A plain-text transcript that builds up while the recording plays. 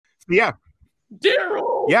Yeah.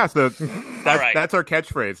 Daryl. Yeah, so that's our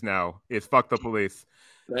catchphrase now. Is fuck the police.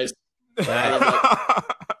 Nice.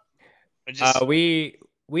 We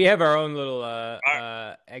have our own little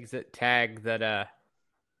exit tag that I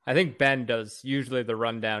think Ben does usually the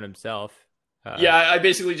rundown himself. Yeah, I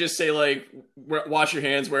basically just say like, wash your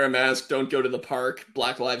hands, wear a mask, don't go to the park,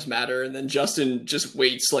 Black Lives Matter, and then Justin just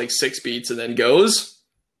waits like 6 beats and then goes,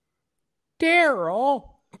 Daryl,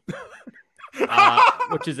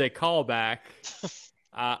 which is a callback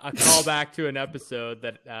to an episode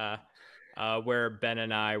that where Ben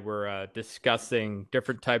and I were discussing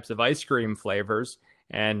different types of ice cream flavors,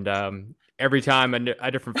 and every time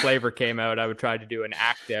a different flavor came out, I would try to do an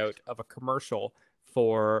act out of a commercial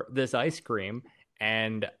for this ice cream,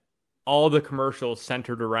 and all the commercials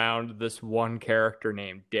centered around this one character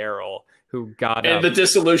named Daryl who got and the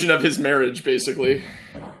disillusion of his marriage, basically.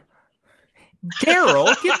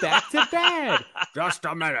 Daryl, get back to bed. Just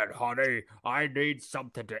a minute, honey. I need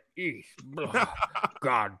something to eat.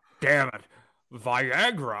 God damn it.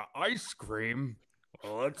 Viagra ice cream.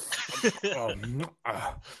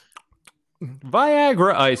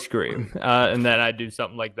 Viagra ice cream. And then I do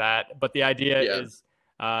something like that. But the idea is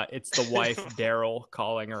it's the wife, Daryl,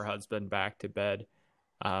 calling her husband back to bed.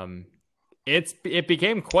 It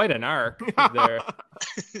became quite an arc there.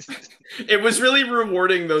 It was really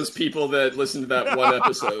rewarding those people that listened to that one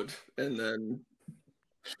episode. And then...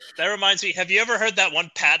 That reminds me, have you ever heard that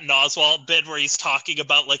one Patton Oswalt bit where he's talking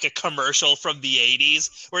about like a commercial from the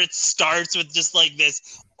 80s where it starts with just like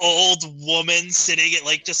this old woman sitting at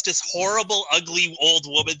like just this horrible, ugly old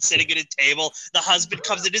woman sitting at a table. The husband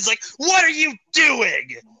comes in and is like, "What are you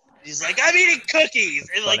doing?" He's like, "I'm eating cookies."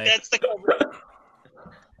 And like, that's the commercial.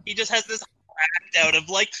 He just has this act out of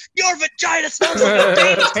like, your vagina smells like a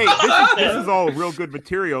baby. Hey, this is all real good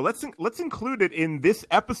material. Let's include it in this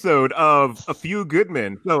episode of A Few Good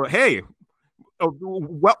Men. So hey,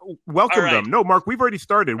 welcome them. No, Mark, we've already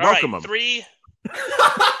started. Welcome them. 3.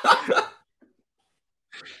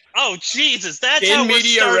 Oh Jesus, that's how we're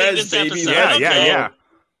starting this episode. Yeah.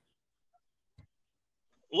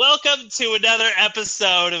 Welcome to another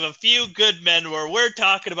episode of A Few Good Men, where we're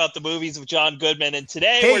talking about the movies of John Goodman, and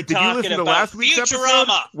today we're talking about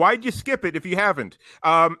Futurama. Why'd you skip it if you haven't?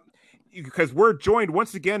 Because we're joined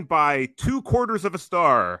once again by 2/4 of a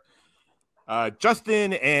star,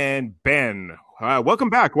 Justin and Ben. Welcome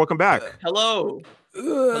back. Hello.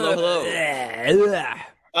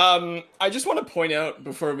 I just want to point out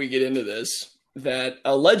before we get into this that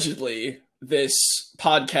allegedly this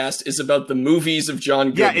podcast is about the movies of John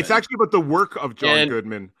Goodman. Yeah, it's actually about the work of John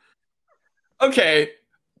Goodman. Okay,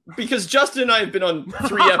 because Justin and I have been on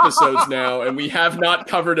 3 episodes now, and we have not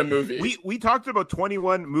covered a movie. We talked about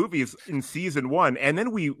 21 movies in season 1, and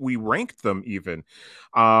then we ranked them even.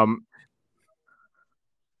 And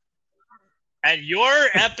your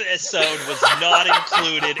episode was not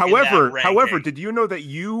included in that ranking. However, did you know that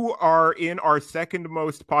you are in our second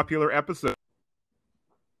most popular episode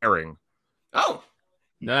airing? Oh,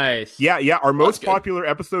 nice. Yeah. Our most popular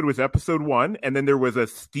episode was episode 1, and then there was a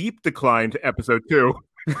steep decline to episode 2.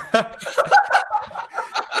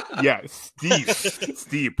 Yeah,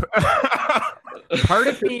 steep. Part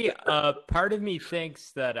of me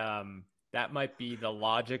thinks that that might be the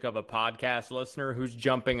logic of a podcast listener who's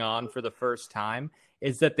jumping on for the first time,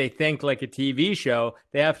 is that they think like a TV show,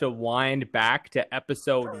 they have to wind back to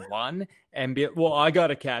episode 1 and be, well, I got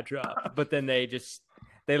to catch up. But then they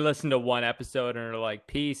listen to one episode and are like,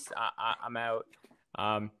 peace, I'm out.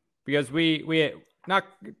 Because we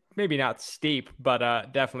maybe not steep, but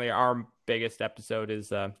definitely our biggest episode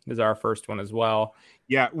is our first one as well.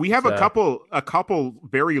 Yeah, we have a couple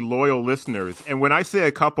very loyal listeners, and when I say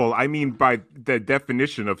a couple, I mean by the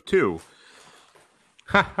definition of 2.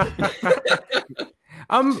 I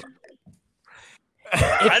don't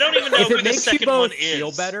even know who the second one is.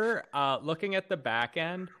 Feel better looking at the back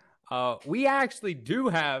end. We actually do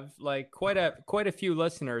have like quite a few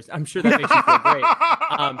listeners. I'm sure that makes you feel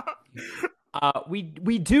great.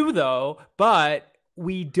 We do though, but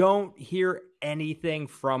we don't hear anything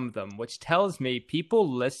from them, which tells me people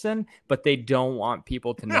listen, but they don't want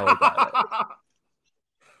people to know about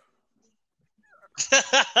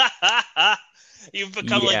it. You've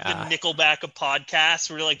become like the Nickelback of podcasts,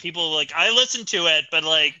 where like people like, I listen to it, but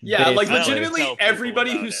like, yeah, like legitimately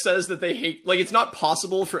everybody who says that they hate, like, it's not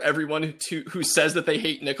possible for everyone who says that they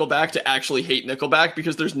hate Nickelback to actually hate Nickelback,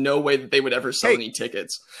 because there's no way that they would ever sell any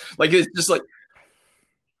tickets. Like, it's just like,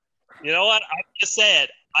 you know what? I'm just saying,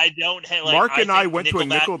 I don't hate. Like, Mark and I went to a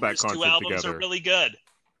Nickelback concert together. 2 albums are really good.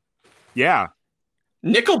 Yeah.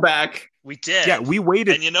 Nickelback We did. Yeah, we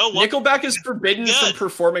waited. And you know what? Nickelback is forbidden from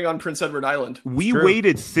performing on Prince Edward Island. We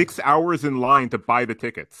waited 6 hours in line to buy the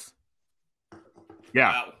tickets.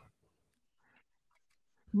 Yeah. Wow.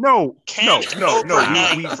 No.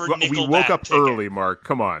 We woke up ticket. early, Mark.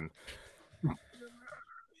 Come on.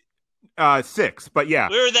 6, but yeah.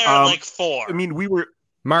 We were there at like 4. I mean, we were...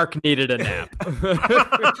 Mark needed a nap.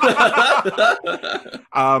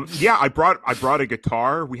 Yeah, I brought a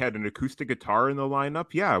guitar. We had an acoustic guitar in the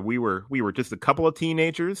lineup. Yeah, we were just a couple of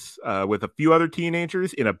teenagers with a few other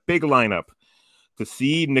teenagers in a big lineup to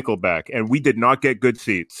see Nickelback, and we did not get good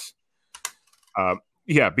seats.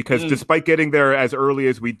 Yeah, because despite getting there as early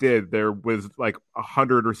as we did, there was like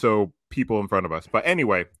 100 or so people in front of us. But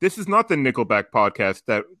anyway, this is not the Nickelback podcast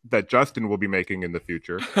that Justin will be making in the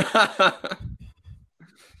future.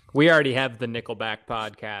 We already have the Nickelback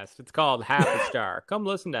podcast. It's called Half a Star. Come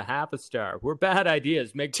listen to Half a Star. We're bad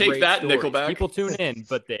ideas. Make Take great that, stories. Nickelback. People tune in,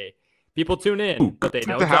 but they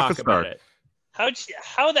don't talk about it. How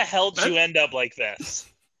the hell did you end up like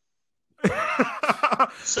this?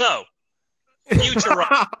 So,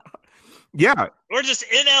 Futurama. Yeah. We're just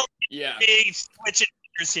in LA switching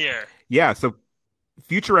gears here. Yeah, so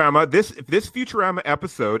Futurama, this Futurama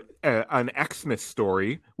episode, an Xmas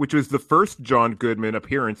story, which was the first John Goodman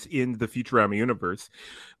appearance in the Futurama universe.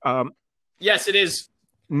 Yes, it is.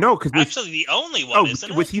 No, because actually the only one, isn't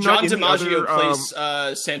it? Was he John not in DiMaggio the other,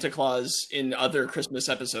 plays Santa Claus in other Christmas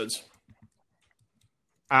episodes.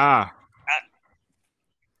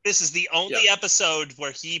 This is the only episode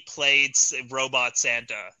where he played Robot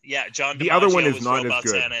Santa. Yeah, John DiMaggio the other one is was not Robot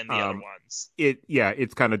as good. Santa and the other ones.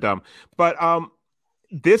 It's kind of dumb, but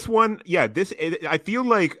this one, I feel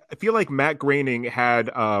like Matt Groening had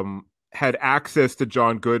access to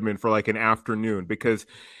John Goodman for like an afternoon, because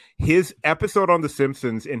his episode on The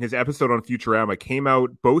Simpsons and his episode on Futurama came out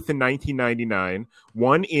both in 1999.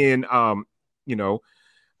 One in like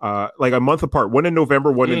a month apart. One in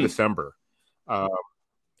November, one in December.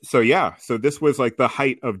 So this was like the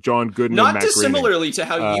height of John Goodman. Not Matt dissimilarly Groening. to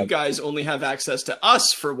how you guys only have access to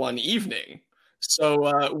us for one evening.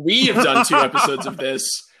 So we have done 2 episodes of this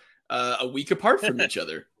a week apart from each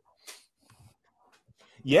other.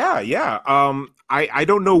 Yeah. I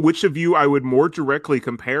don't know which of you I would more directly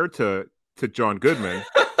compare to John Goodman.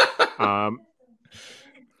 Are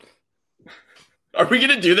we going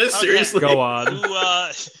to do this seriously? Go on.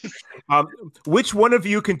 Which one of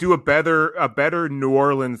you can do a better New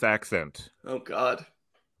Orleans accent? Oh God.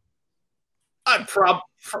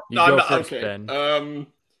 Okay. Ben.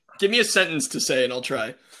 Give me a sentence to say and I'll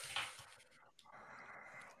try.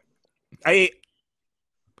 The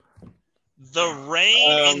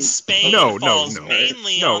rain in Spain falls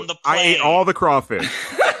mainly on the plain. I ate all the crawfish.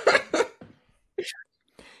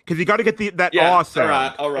 Because you got to get that aw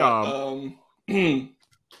sound. All right.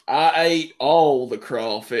 I ate all the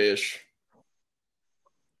crawfish.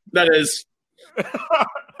 That is.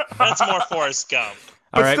 That's more Forrest Gump.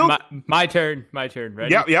 All right, still... my turn.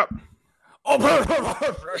 Ready? Yep.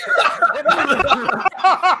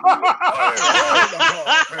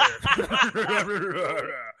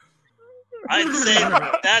 I'd say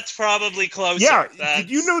that's probably closer. Yeah, did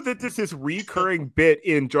you know that this is recurring bit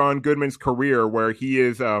in John Goodman's career where he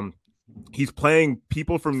is he's playing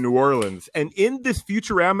people from New Orleans, and in this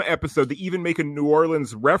Futurama episode they even make a New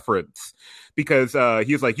Orleans reference because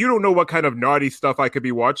he's like, you don't know what kind of naughty stuff I could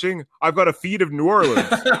be watching. I've got a feed of New Orleans.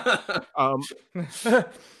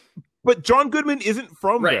 But John Goodman isn't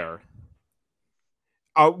from there.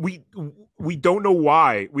 We don't know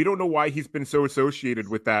why. We don't know why he's been so associated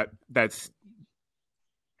with that.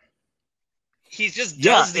 He just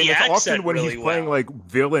does the accent often when really he's playing like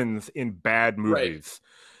villains in bad movies.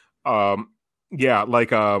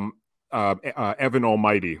 Like Evan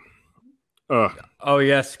Almighty. Oh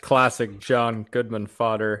yes, classic John Goodman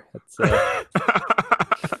fodder. It's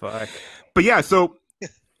fuck. But yeah, so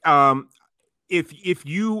if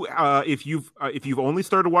you've only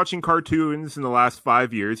started watching cartoons in the last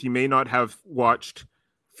 5 years, you may not have watched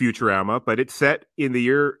Futurama, but it's set in the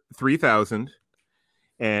year 3000,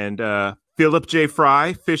 and Philip J.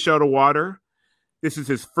 Fry, fish out of water. This is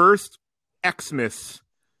his first Xmas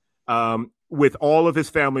with all of his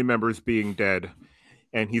family members being dead,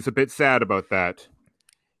 and he's a bit sad about that.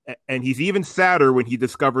 And he's even sadder when he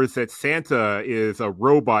discovers that Santa is a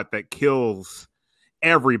robot that kills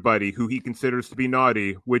everybody who he considers to be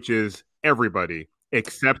naughty, which is everybody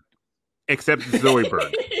except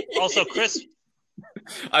Zoidberg. Also, Chris.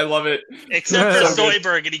 I love it. Except for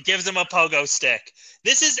Zoidberg, and he gives him a pogo stick.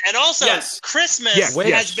 This is, and also Christmas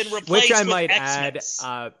has been replaced which I with might Xmas.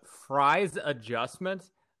 add, Fry's adjustment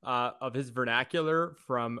of his vernacular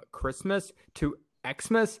from Christmas to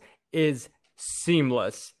Xmas is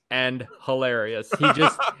seamless and hilarious. He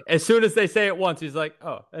just, as soon as they say it once, he's like,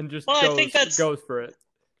 oh, and just goes for it.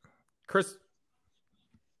 Chris,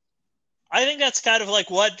 I think that's kind of like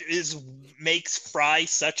what makes Fry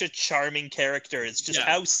such a charming character. It's just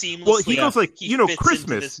how seamlessly. Well, he goes like, fits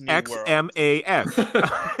Christmas,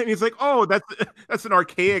 XMAS, and he's like, oh, that's an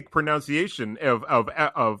archaic pronunciation of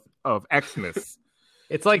Xmas.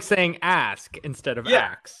 It's like saying ask instead of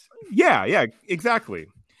axe. Yeah, exactly.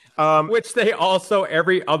 Which they also,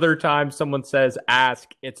 every other time someone says ask,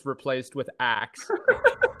 it's replaced with axe.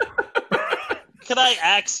 Can I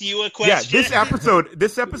ask you a question? Yeah,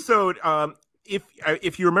 this episode,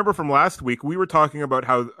 if you remember from last week, we were talking about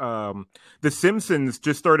how The Simpsons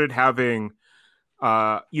just started having,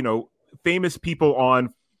 famous people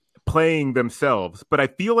on playing themselves. But I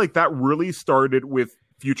feel like that really started with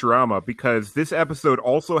Futurama, because this episode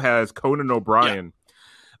also has Conan O'Brien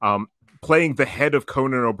playing the head of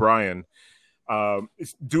Conan O'Brien.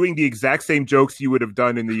 Doing the exact same jokes you would have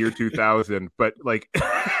done in the year 2000, but like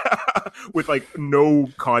with like no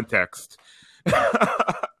context.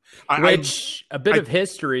 A bit of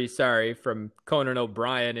history, from Conan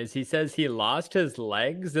O'Brien is he says he lost his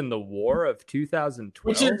legs in the War of 2012.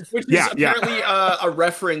 Which is apparently a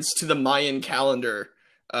reference to the Mayan calendar.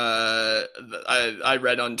 I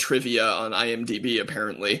read on trivia on IMDb,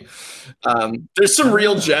 apparently. There's some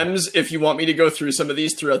real gems. If you want me to go through some of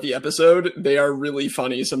these throughout the episode, they are really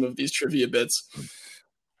funny, some of these trivia bits.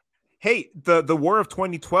 Hey, the War of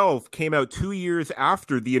 2012 came out 2 years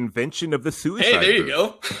after the invention of the suicide there you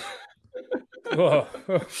go.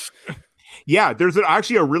 Yeah, there's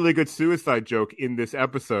actually a really good suicide joke in this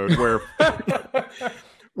episode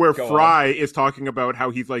where Fry is talking about how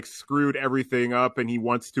he's like screwed everything up and he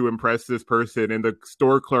wants to impress this person, and the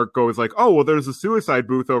store clerk goes like, oh, well, there's a suicide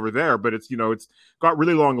booth over there, but it's got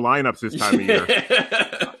really long lineups this time of year.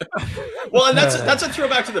 Well, and that's a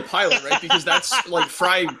throwback to the pilot, right? Because that's like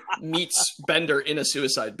Fry meets Bender in a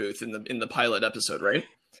suicide booth in the pilot episode, right?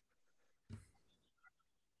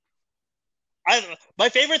 My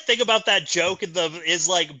favorite thing about that joke is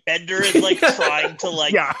like Bender is like trying to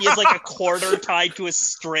he has like a quarter tied to a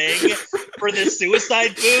string for the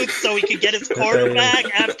suicide booth so he can get his quarter back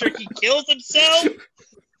after he kills himself.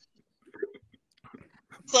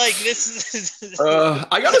 It's like this is.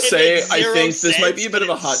 I gotta say, I think this might be a bit of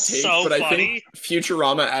a hot take, but I think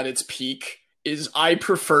Futurama at its peak I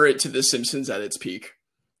prefer it to The Simpsons at its peak.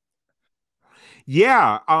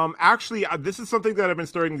 Yeah, actually, this is something that I've been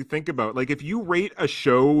starting to think about. Like, if you rate a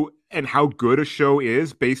show and how good a show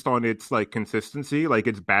is based on its like consistency, like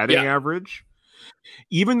its batting average,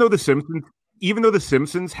 even though The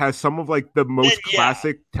Simpsons has some of like the most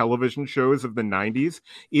classic television shows of the 90s,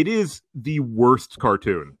 it is the worst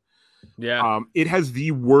cartoon. Yeah, it has the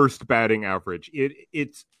worst batting average.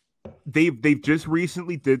 They've just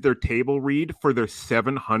recently did their table read for their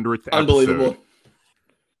 700th episode. Unbelievable.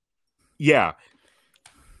 Yeah.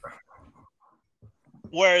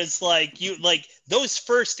 Whereas those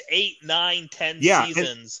first 8, 9, 10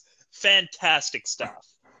 seasons, fantastic stuff.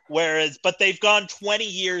 But they've gone 20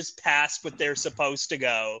 years past what they're supposed to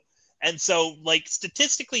go. And so, like,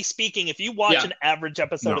 statistically speaking, if you watch an average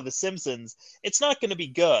episode of The Simpsons, it's not going to be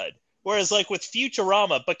good. Whereas, like, with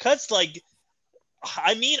Futurama, because, like,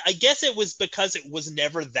 I guess it was because it was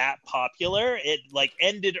never that popular. It, like,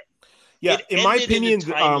 ended... Yeah, in my opinion,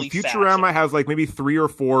 Futurama has like maybe 3 or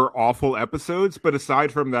 4 awful episodes, but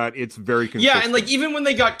aside from that, it's very consistent. Yeah, and like even when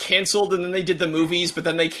they got canceled and then they did the movies, but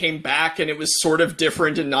then they came back and it was sort of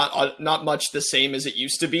different and not much the same as it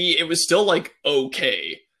used to be, it was still like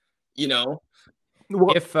okay, you know?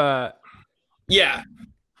 Well, yeah.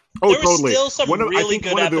 Oh, there totally. Still some really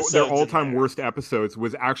good episodes. Their all-time worst episodes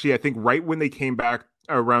was actually, I think, right when they came back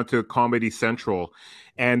around to Comedy Central,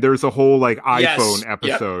 and there's a whole like iPhone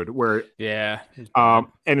episode where and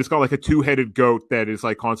it's got like a 2-headed goat that is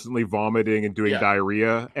like constantly vomiting and doing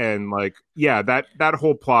diarrhea, and like that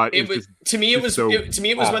whole plot it was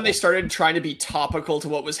when they started trying to be topical to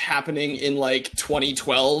what was happening in like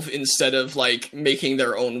 2012 instead of like making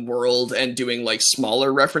their own world and doing like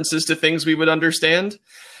smaller references to things we would understand.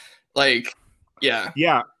 Like, yeah.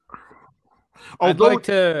 I'd like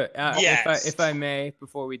to, if I may,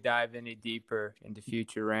 before we dive any deeper into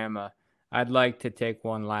Futurama, I'd like to take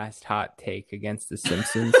one last hot take against The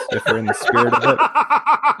Simpsons, if we're in the spirit of it.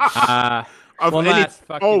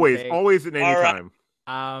 Always at any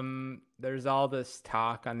time. There's all this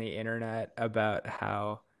talk on the internet about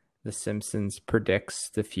how The Simpsons predicts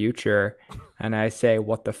the future, and I say,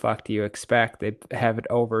 what the fuck do you expect? They have it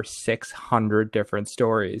over 600 different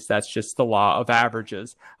stories. That's just the law of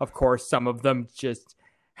averages. Of course, some of them just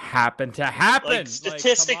happen to happen. Like,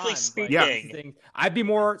 statistically speaking. I'd be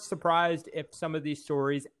more surprised if some of these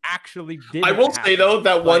stories actually did. I will say though,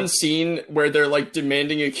 that one scene where they're like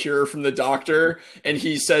demanding a cure from the doctor, and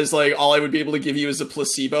he says like, all I would be able to give you is a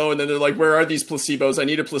placebo, and then they're like, where are these placebos? I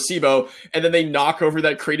need a placebo. And then they knock over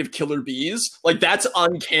that crate of killer bees. Like, that's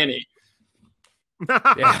uncanny.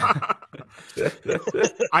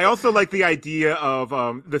 I also like the idea of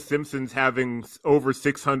The Simpsons having over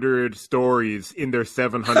 600 stories in their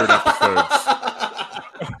 700 episodes.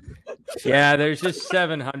 Yeah, there's just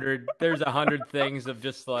 700. There's 100 things of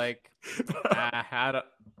just like, how to.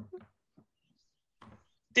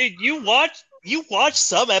 Dude, you watch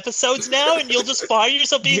some episodes now, and you'll just find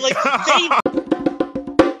yourself being like,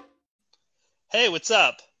 "Hey, what's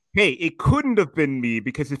up?" Hey, it couldn't have been me,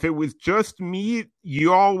 because if it was just me,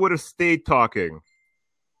 you all would have stayed talking.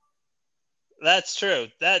 That's true.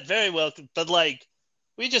 That very well, but like,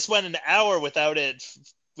 we just went an hour without it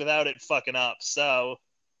fucking up. So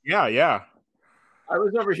yeah. I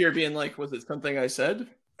was over here being like, was it something I said?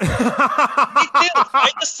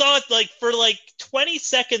 I just saw it like for like 20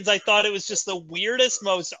 seconds. I thought it was just the weirdest,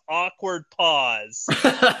 most awkward pause.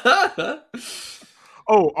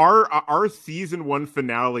 Oh, our season 1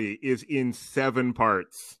 finale is in 7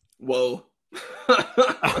 parts. Whoa.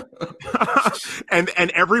 and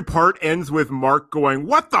every part ends with Mark going,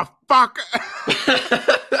 "What the fuck?"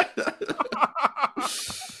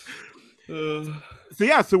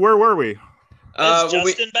 So where were we? Is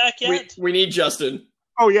Justin back yet? We need Justin.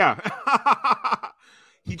 Oh yeah.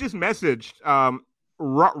 He just messaged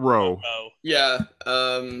Rutro. Yeah.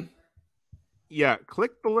 Yeah,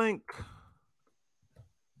 click the link.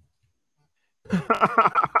 So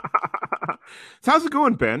how's it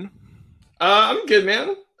going, Ben? I'm good,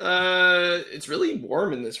 man. It's really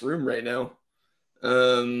warm in this room right now.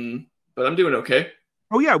 But I'm doing okay.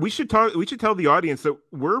 Oh yeah, we should tell the audience that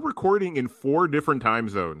we're recording in 4 different time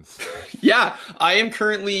zones. Yeah, I am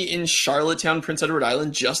currently in Charlottetown, Prince Edward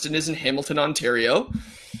Island. Justin is in Hamilton, Ontario.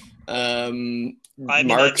 I'm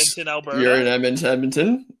in Edmonton, Alberta. You're in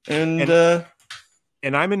Edmonton,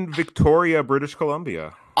 and I'm in Victoria, British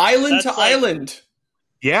Columbia. Island to island.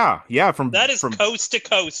 Yeah. That is coast to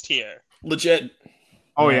coast here. Legit.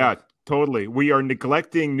 Oh yeah, totally. We are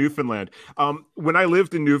neglecting Newfoundland. When I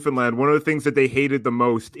lived in Newfoundland, one of the things that they hated the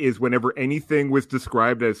most is whenever anything was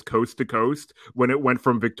described as coast to coast, when it went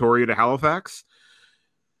from Victoria to Halifax.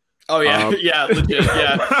 Oh yeah, yeah, legit,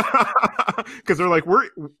 yeah. Because they're like,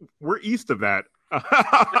 we're east of that.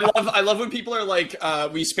 I love when people are like,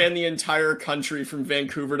 we span the entire country from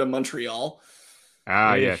Vancouver to Montreal.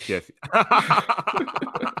 Yes.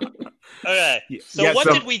 Okay. So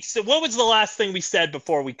what was the last thing we said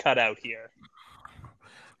before we cut out here?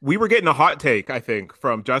 We were getting a hot take, I think,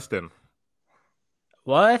 from Justin.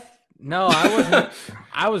 What? No, I wasn't.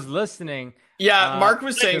 I was listening. Yeah, Mark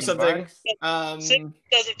was saying something. Sim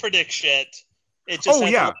doesn't predict shit. It just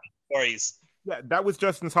has stories. Yeah, that was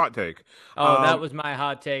Justin's hot take. Oh, that was my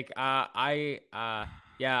hot take. I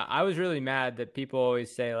was really mad that people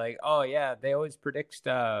always say like, "Oh yeah, they always predict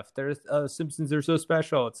stuff. There's Simpsons are so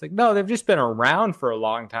special." It's like, no, they've just been around for a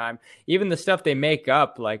long time. Even the stuff they make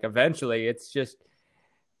up, like eventually, it's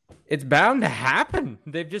bound to happen.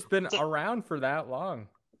 They've just been around for that long.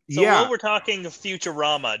 So while we're talking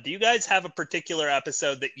Futurama, do you guys have a particular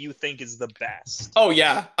episode that you think is the best? Oh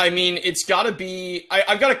yeah, I mean, it's got to be.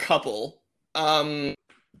 I've got a couple.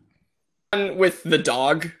 With the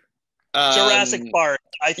dog. Jurassic Park.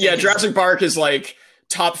 Jurassic Park is like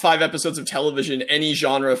top 5 episodes of television, any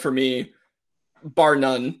genre for me, bar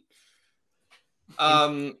none.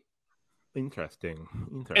 Interesting.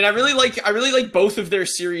 And I really like both of their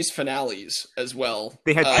series finales as well.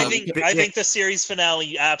 They had. I think the series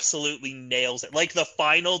finale absolutely nails it. Like the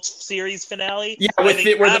final series finale. Yeah, where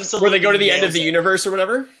they go to the end of the universe or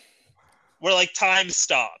whatever. Where like time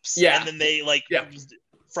stops. Yeah, and then they like. Yeah.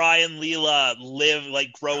 Fry and Leela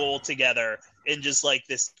grow old together in just like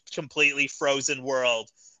this completely frozen world.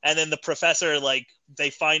 And then the professor, they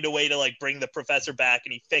find a way to bring the professor back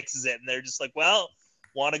and he fixes it. And they're just like, well,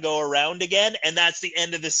 want to go around again? And that's the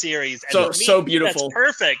end of the series. And so beautiful. That's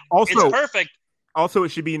perfect. Also, it's perfect. Also, it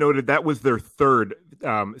should be noted that was their 3rd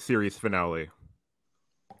series finale.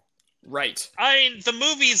 Right. I mean, the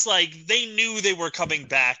movies, they knew they were coming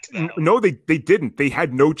back, though. No, they didn't. They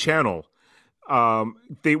had no channel.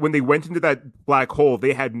 When they went into that black hole,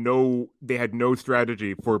 they had no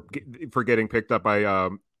strategy for getting picked up by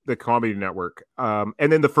the Comedy Network. And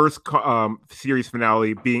then the first series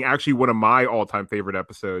finale being actually one of my all-time favorite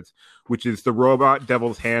episodes, which is The Robot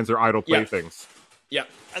Devil's Hands Are Idle Playthings. Yeah.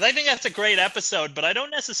 And I think that's a great episode, but I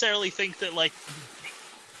don't necessarily think that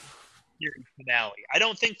series finale. I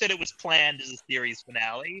don't think that it was planned as a series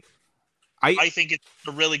finale. I think it's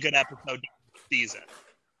a really good episode this season.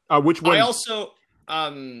 Which one? I also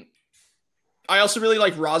really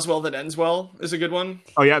like Roswell That Ends Well is a good one.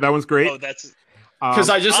 Oh yeah, that one's great. Oh, that's because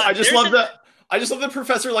I just love that. I just love the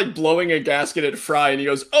professor like blowing a gasket at Fry, and he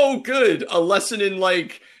goes, "Oh, good, a lesson in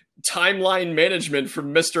like timeline management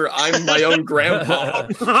from Mister I'm my own grandpa."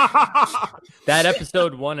 That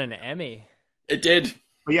episode won an Emmy. It did.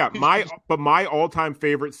 But yeah, my all-time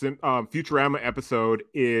favorite Futurama episode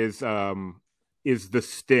is The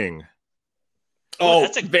Sting. Oh,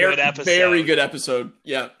 that's a good episode. Very good episode.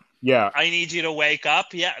 Yeah. Yeah. I Need You to Wake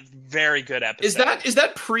Up. Yeah, very good episode. Is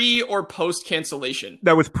that pre or post cancellation?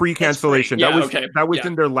 That was pre-cancellation. Yeah, that was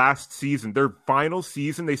in their last season. Their final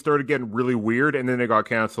season, they started getting really weird, and then they got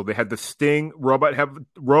canceled. They had The Sting,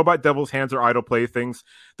 Robot Devil's Hands Are Idle Playthings.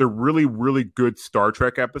 They're really, really good Star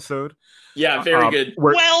Trek episode. Yeah, very good.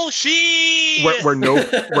 Where no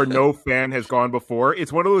fan has gone before.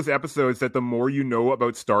 It's one of those episodes that the more you know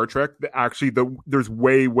about Star Trek, there's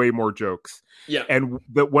way, way more jokes. Yeah, and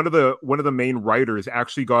one of the main writers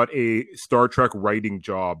actually got a Star Trek writing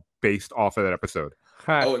job based off of that episode.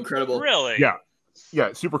 Oh, incredible! Really?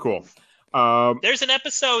 Yeah, super cool. There's an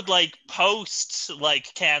episode like post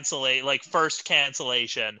first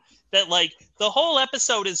cancellation that like the whole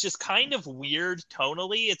episode is just kind of weird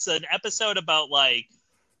tonally. It's an episode about like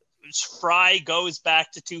Fry goes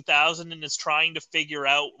back to 2000 and is trying to figure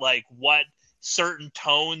out like what certain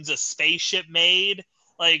tones a spaceship made.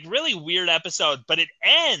 Like really weird episode, but it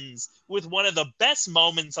ends with one of the best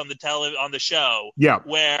moments on the show. Yeah,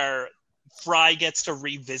 where Fry gets to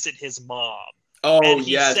revisit his mom. Oh, and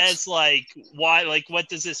he says like, "Why? Like, what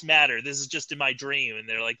does this matter? This is just in my dream." And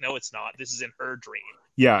they're like, "No, it's not. This is in her dream."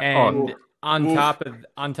 Yeah, and on top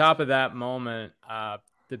of that moment,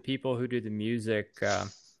 the people who do the music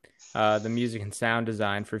and sound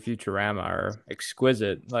design for Futurama are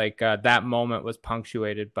exquisite. Like that moment was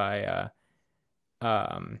punctuated by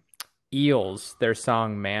Eels, their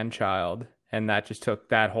song "Man-Child," and that just took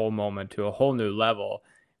that whole moment to a whole new level.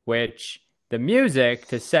 Which the music,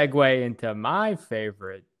 to segue into my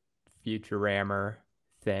favorite Futurama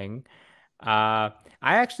thing, I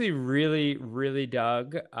actually really, really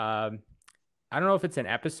dug. I don't know if it's an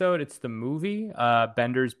episode. It's the movie,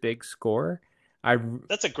 Bender's Big Score.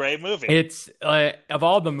 That's a great movie. It's of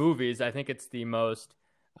all the movies, I think it's the most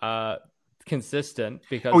consistent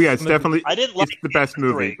because it's definitely it's the best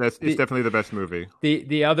movie. It's definitely the best movie.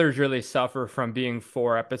 The others really suffer from being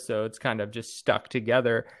 4 episodes kind of just stuck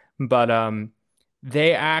together. But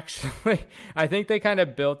they actually, I think they kind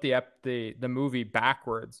of built the movie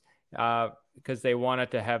backwards because they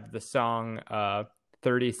wanted to have the song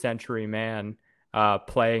 30th Century Man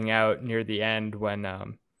playing out near the end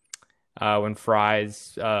when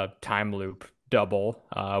Fry's time loop double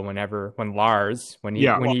when Lars when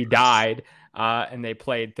he died and they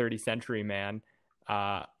played 30th Century Man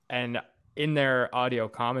and in their audio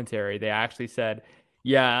commentary they actually said,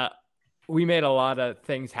 yeah, we made a lot of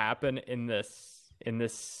things happen in this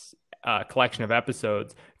collection of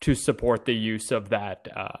episodes to support the use of that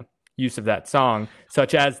song,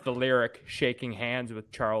 such as the lyric "Shaking Hands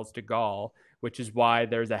with Charles de Gaulle," which is why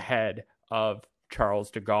there's a head of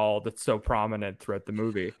Charles de Gaulle that's so prominent throughout the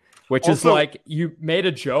movie, which also, is like you made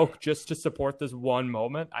a joke just to support this one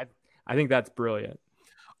moment. I think that's brilliant.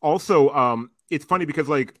 Also, it's funny because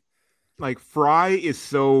like Fry is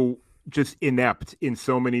so just inept in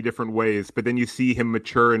so many different ways, but then you see him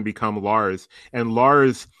mature and become Lars, and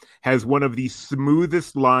Lars has one of the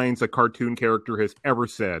smoothest lines a cartoon character has ever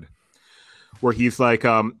said, where he's like,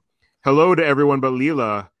 hello to everyone but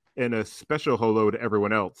Leela, and a special hello to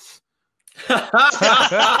everyone else.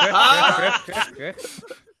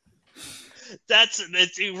 That's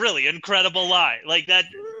a really incredible line. Like that,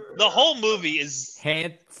 the whole movie is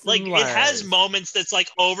like it has moments that's like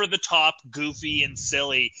over the top, goofy and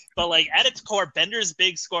silly, but like at its core, Bender's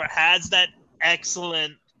Big Score has that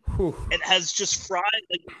excellent. It has just Fry.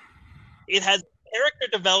 Like it has character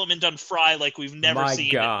development on Fry like we've never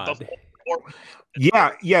seen it before.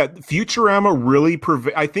 Yeah. Futurama really.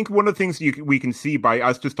 I think one of the things we can see by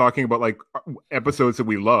us just talking about like episodes that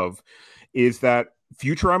we love is that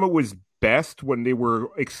Futurama was best when they were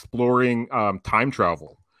exploring time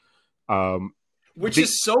travel. Which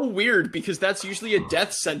is so weird because that's usually a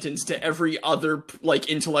death sentence to every other like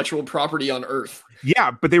intellectual property on Earth.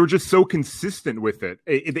 Yeah, but they were just so consistent with it.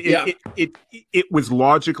 It was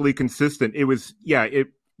logically consistent. It was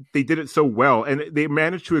they did it so well, and they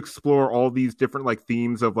managed to explore all these different like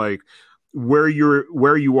themes of like where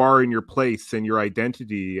you are in your place and your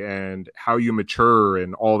identity and how you mature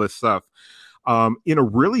and all this stuff. in a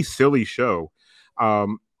really silly show.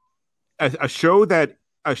 A show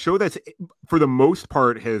that's for the most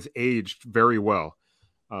part has aged very well,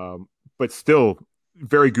 but still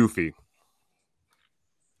very goofy.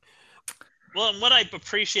 Well, and what I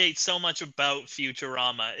appreciate so much about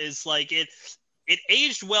Futurama is like it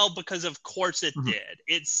aged well because of course it did.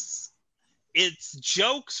 Its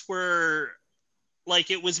jokes were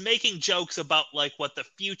like it was making jokes about like what the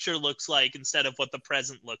future looks like instead of what the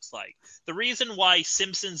present looks like. The reason why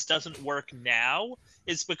Simpsons doesn't work now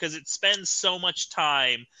is because it spends so much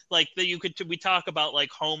time like that we talk about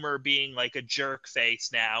like Homer being like a jerk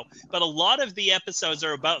face now, but a lot of the episodes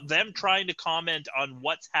are about them trying to comment on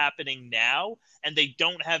what's happening now, and they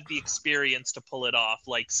don't have the experience to pull it off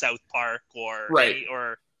like South Park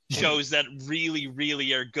or shows that really,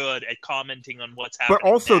 really are good at commenting on what's happening. But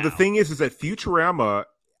also now. the thing is that Futurama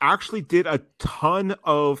actually did a ton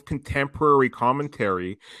of contemporary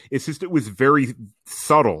commentary. It's just it was very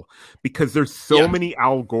subtle because there's so many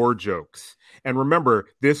Al Gore jokes. And remember,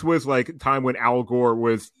 this was like a time when Al Gore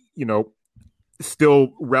was,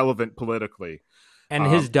 still relevant politically. And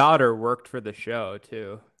his daughter worked for the show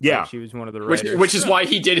too. Yeah, like she was one of the writers. Which is why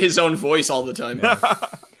he did his own voice all the time.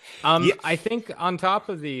 I think on top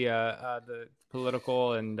of the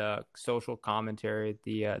political and social commentary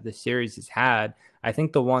the series has had, I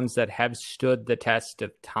think the ones that have stood the test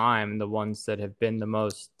of time, the ones that have been the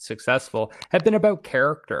most successful, have been about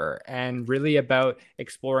character and really about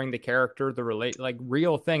exploring the character, like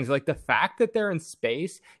real things. Like the fact that they're in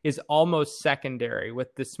space is almost secondary,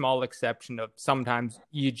 with the small exception of sometimes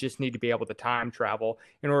you just need to be able to time travel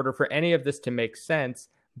in order for any of this to make sense.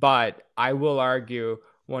 But I will argue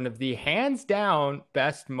one of the hands down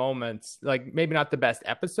best moments, like maybe not the best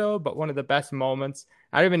episode, but one of the best moments.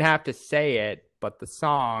 I don't even have to say it, but the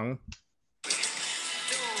song.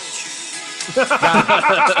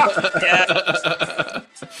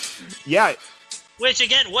 Yeah. Which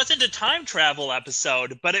again wasn't a time travel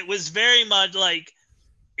episode, but it was very much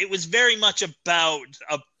about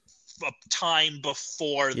a time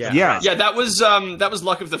before the present. Yeah, that was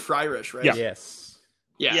Luck of the Friarish, right? Yeah. Yes.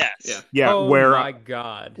 Yeah. Oh my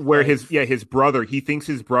God. Where his brother, he thinks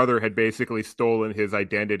his brother had basically stolen his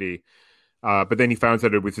identity, but then he finds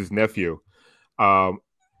out it was his nephew. That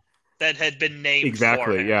had been named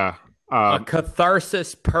exactly. For him. Yeah. A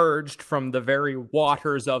catharsis purged from the very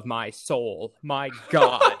waters of my soul. My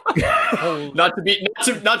God. not to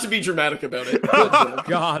be dramatic about it. Good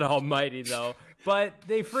God Almighty, though. But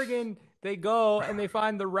they go and they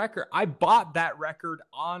find the record. I bought that record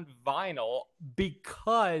on vinyl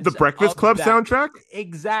because the Breakfast Club soundtrack?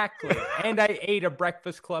 Exactly. And I ate a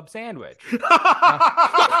Breakfast Club sandwich.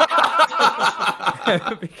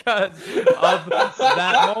 Because of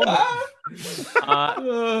that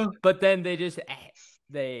moment. But then they just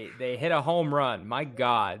they hit a home run. My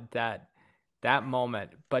God, that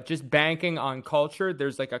moment. But just banking on culture,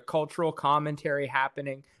 there's like a cultural commentary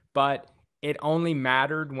happening, but it only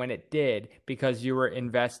mattered when it did because you were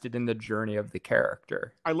invested in the journey of the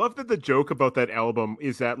character. I love that the joke about that album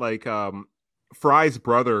is that like Fry's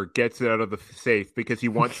brother gets it out of the safe because he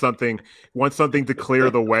wants something to clear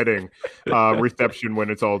the wedding reception when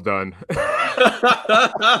it's all done.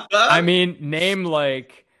 I mean, name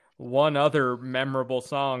like one other memorable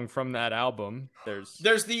song from that album. There's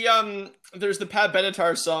the Pat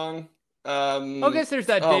Benatar song. I guess there's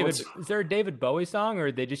that David. Is there a David Bowie song,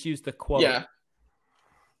 or they just use the quote? Yeah.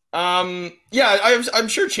 I'm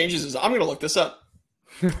sure it changes his. I'm gonna look this up.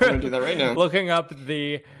 I'm gonna do that right now. Looking up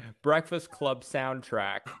the Breakfast Club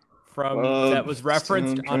soundtrack from that was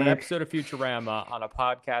referenced on an episode of Futurama on a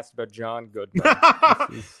podcast about John Goodman.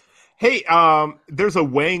 Hey, there's a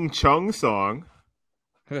Wang Chung song.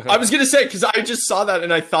 I was gonna say because I just saw that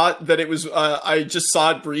and I thought that it was. I just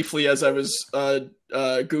saw it briefly as I was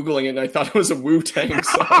Googling it, and I thought it was a Wu-Tang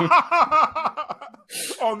song.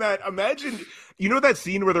 Oh man, imagine that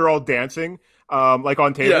scene where they're all dancing, like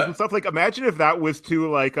on tables and stuff. Like, imagine if that was to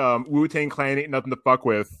like Wu-Tang Clan Ain't Nothing to Fuck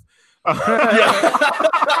With. You're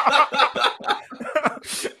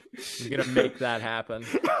gonna make that happen.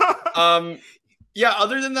 Yeah.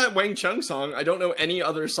 Other than that Wang Chung song, I don't know any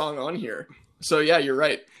other song on here. So yeah, you're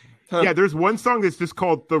right. Huh. Yeah, there's one song that's just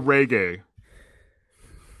called The Reggae.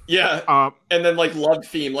 Yeah, and then like Love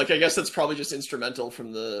Theme. Like I guess that's probably just instrumental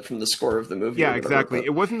from the score of the movie. Yeah, exactly.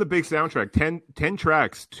 It wasn't the big soundtrack. 10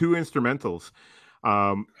 tracks, 2 instrumentals.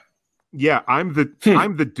 Yeah, I'm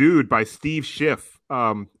the Dude by Steve Schiff.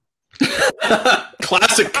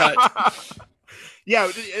 Classic cut.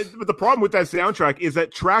 Yeah, but the problem with that soundtrack is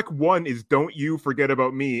that track 1 is "Don't You Forget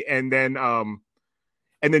About Me," and then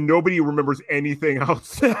and then nobody remembers anything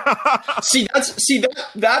else. That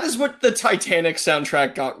is what the Titanic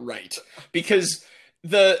soundtrack got right, because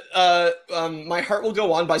the My Heart Will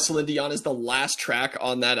Go On by Celine Dion is the last track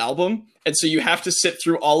on that album, and so you have to sit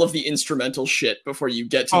through all of the instrumental shit before you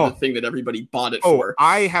get to the thing that everybody bought it for.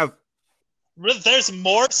 There's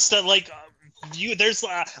more stuff like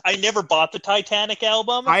I never bought the Titanic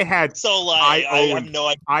album. I had so like I have no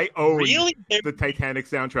idea. I owned the Titanic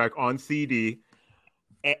soundtrack on CD.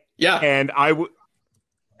 Yeah, and and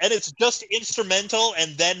it's just instrumental,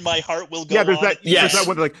 and then My Heart Will Go On. There's that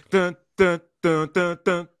one like dun dun dun dun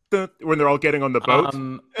dun dun when they're all getting on the boat.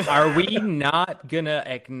 Are we not gonna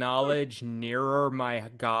acknowledge "Nearer My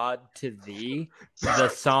God to Thee," the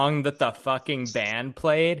song that the fucking band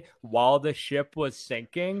played while the ship was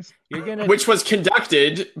sinking? Which was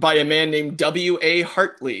conducted by a man named W.A.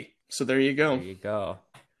 Hartley. So there you go. There you go.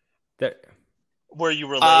 Were you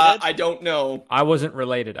related? I don't know. I wasn't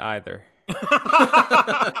related either.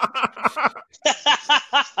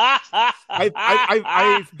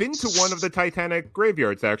 I've been to one of the Titanic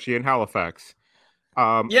graveyards actually in Halifax.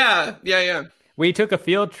 Yeah. We took a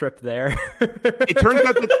field trip there. It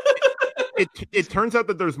turns out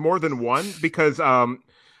that there's more than one, because a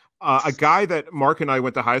guy that Mark and I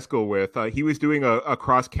went to high school with, he was doing a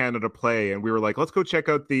cross Canada play, and we were like, let's go check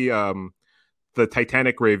out the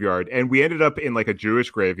Titanic graveyard, and we ended up in like a Jewish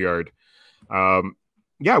graveyard.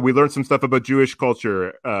 Yeah, we learned some stuff about Jewish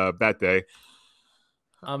culture that day.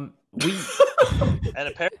 And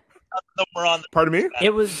apparently we're on. Pardon me?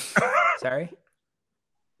 It was sorry.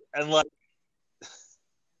 And like,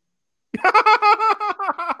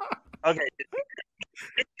 okay, did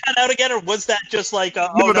it cut out again, or was that just like,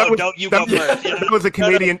 don't you go first? That was a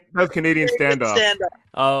Canadian standoff.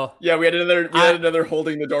 Oh, yeah, we had another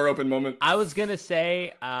holding the door open moment. I was gonna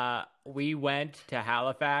say, we went to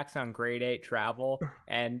Halifax on grade 8 travel,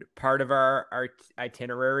 and part of our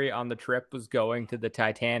itinerary on the trip was going to the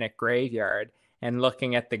Titanic graveyard and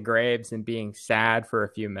looking at the graves and being sad for a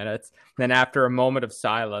few minutes. Then after a moment of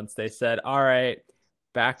silence, they said, all right,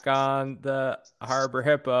 back on the Harbor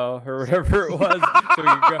Hippo or whatever it was, so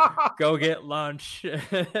we could go get lunch.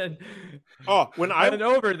 And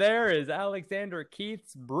over there is Alexander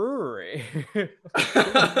Keith's brewery.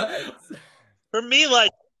 For me,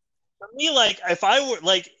 if I were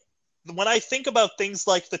like, when I think about things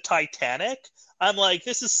like the Titanic, I'm like,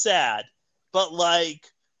 this is sad, but like,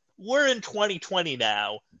 we're in 2020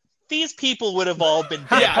 now. These people would have all been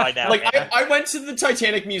dead by now. Like, I went to the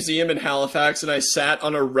Titanic Museum in Halifax, and I sat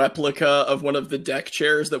on a replica of one of the deck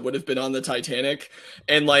chairs that would have been on the Titanic.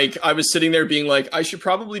 And like, I was sitting there being like, I should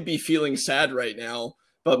probably be feeling sad right now,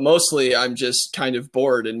 but mostly I'm just kind of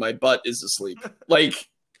bored and my butt is asleep. Like,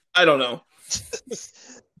 I don't know.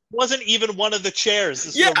 Wasn't even one of the chairs.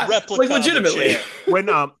 This is a replica, like, legitimately. When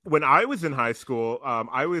I was in high school,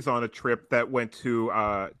 I was on a trip that went to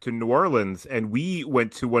New Orleans, and we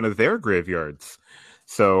went to one of their graveyards.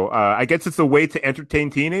 So I guess it's a way to entertain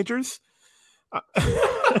teenagers.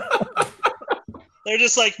 They're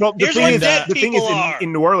just like, here's where dead people are.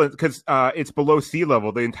 In New Orleans, because it's below sea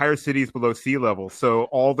level. The entire city is below sea level, so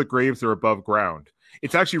all the graves are above ground.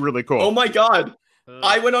 It's actually really cool. Oh my god.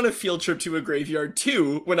 I went on a field trip to a graveyard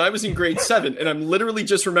too when I was in grade 7, and I'm literally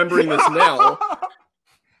just remembering this now.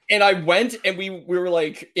 And I went, and we were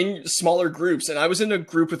like in smaller groups, and I was in a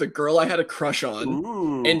group with a girl I had a crush on.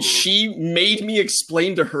 Ooh. And she made me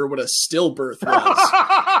explain to her what a stillbirth was.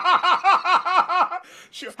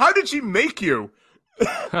 How did she make you?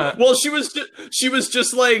 Well, she was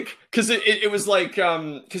just like, because it was like,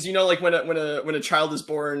 because you know, like when a child is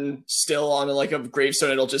born still on a gravestone,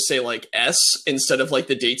 it'll just say like S instead of like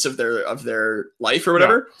the dates of their life or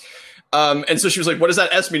whatever. Yeah. And so she was like, what does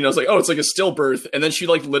that S mean? And I was like, oh, it's like a stillbirth. And then she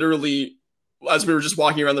like literally, as we were just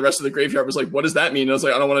walking around the rest of the graveyard, was like, what does that mean? And I was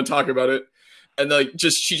like, I don't want to talk about it. And like,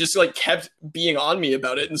 she just like kept being on me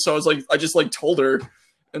about it. And so I was like, I just like told her,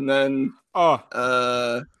 and then,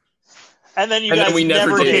 and then we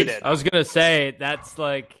never dated. I was going to say, that's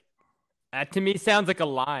like, that to me sounds like a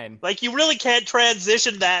line. Like, you really can't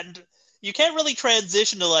transition that. You can't really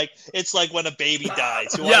transition to like, it's like when a baby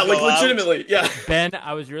dies. Yeah, like legitimately. Yeah. Ben,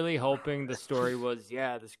 I was really hoping the story was,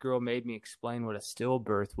 this girl made me explain what a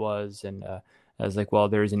stillbirth was. And I was like, well,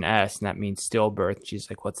 there's an S and that means stillbirth. She's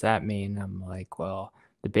like, what's that mean? I'm like, well,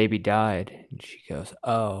 the baby died. And she goes,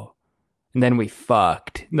 oh. And then we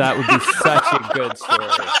fucked. That would be such a good story.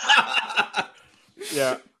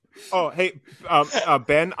 Yeah. Oh, hey,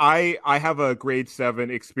 Ben, I have a grade 7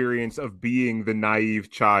 experience of being the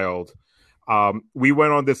naive child. We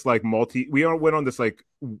went on this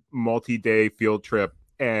multi-day field trip,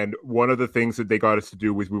 and one of the things that they got us to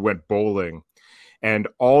do was we went bowling. and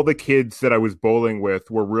all the kids that I was bowling with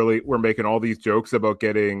were making all these jokes about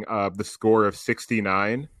getting the score of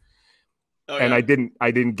 69. Oh, yeah. And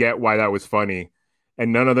I didn't get why that was funny,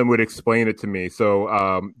 and none of them would explain it to me.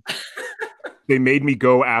 So they made me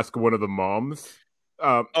go ask one of the moms,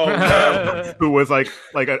 who was like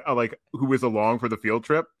who was along for the field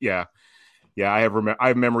trip. Yeah. I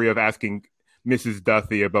have memory of asking Mrs.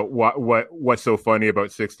 Duthie about what's so funny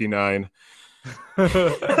about 69.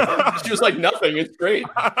 She was like, nothing. It's great.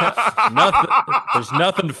 Nothing. There's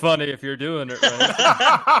nothing funny if you're doing it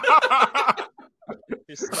right.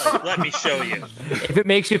 Just like, let me show you. If it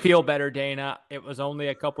makes you feel better, Dana, it was only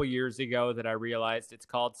a couple years ago that I realized it's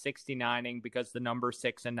called 69ing because the number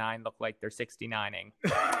 6 and 9 look like they're 69ing.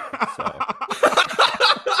 So.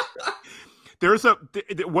 There's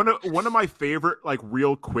one of my favorite, like,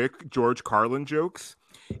 real quick George Carlin jokes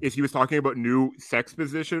is he was talking about new sex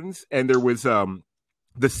positions, and there was the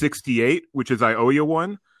 68, which is I owe you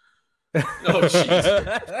one. Oh,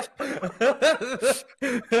 jeez.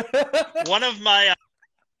 One of my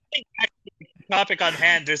topic on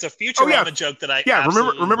hand. There's a Futurama joke that I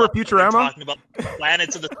remember Futurama talking about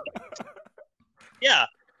planets of the yeah.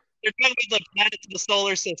 They're talking about the planets of the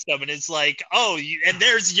solar system, and it's like, and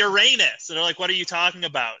there's Uranus. And they're like, what are you talking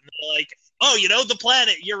about? And they're like, the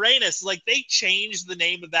planet Uranus. Like, they changed the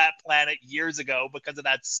name of that planet years ago because of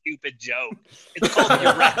that stupid joke. It's called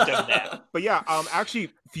Urectum now. But yeah,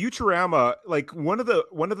 actually, Futurama, like one of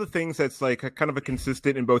the things that's like kind of a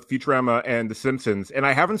consistent in both Futurama and The Simpsons, and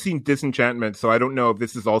I haven't seen Disenchantment, so I don't know if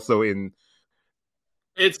this is also in.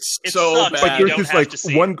 It's so bad. But there's just like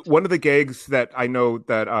one of the gags that I know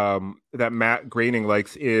that Matt Groening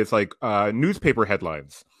likes is like newspaper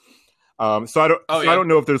headlines. So I don't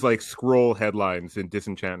know if there's like scroll headlines in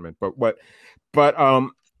Disenchantment, but I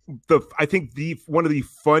think one of the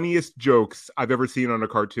funniest jokes I've ever seen on a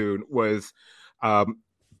cartoon was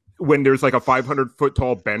when there's like a 500-foot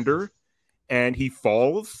tall bender and he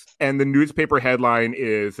falls, and the newspaper headline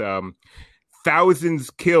is thousands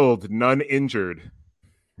killed, none injured.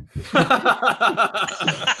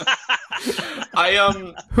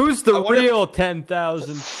 Who's the real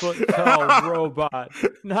 10,000 foot tall robot?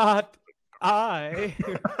 Not I.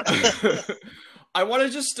 I want to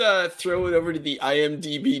just throw it over to the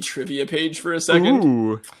IMDb trivia page for a second.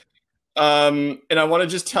 Ooh. And I want to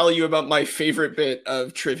just tell you about my favorite bit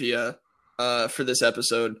of trivia for this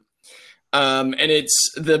episode. And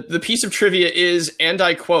it's the piece of trivia is, and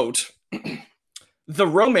I quote, "The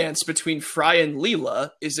romance between Fry and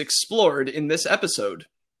Leela is explored in this episode."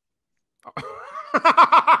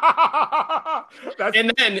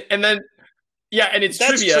 and then it's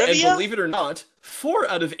trivia, and believe it or not, 4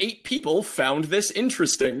 out of 8 people found this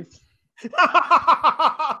interesting.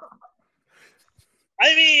 I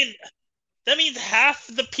mean, that means half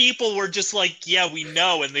the people were just like, yeah, we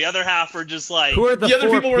know, and the other half were just like, the other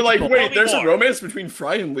people were like, wait, there's a romance between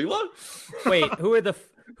Fry and Leela? Wait, who are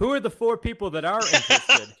the 4 people that are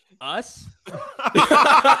interested? Us?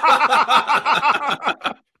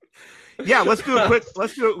 Yeah, we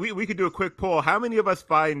could do a quick poll. How many of us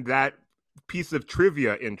find that piece of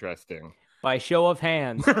trivia interesting? By show of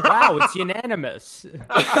hands. Wow, it's unanimous.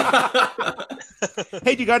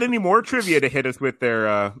 Hey, do you got any more trivia to hit us with there?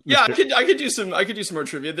 Yeah, I could do some more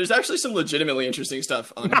trivia. There's actually some legitimately interesting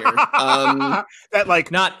stuff on here. That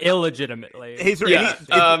like not illegitimately. Hey, is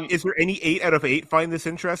there any 8 out of 8 find this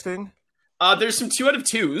interesting? There's some 2 out of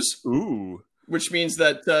 2s. Ooh. Which means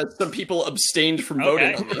that some people abstained from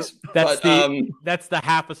voting on these. That's the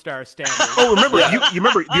half a star standard. Oh, remember, you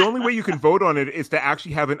remember the only way you can vote on it is to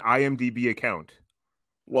actually have an IMDb account.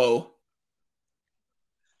 Whoa.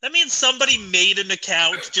 That means somebody made an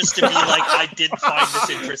account just to be like, I did find this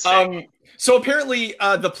interesting. So apparently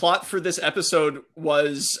the plot for this episode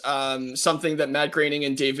was something that Matt Groening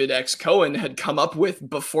and David X. Cohen had come up with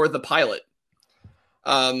before the pilot.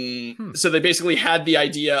 So they basically had the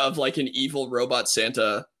idea of like an evil robot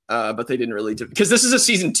Santa, but they didn't really do, because this is a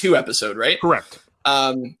season 2 episode, right? Correct.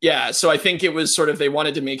 So I think it was sort of, they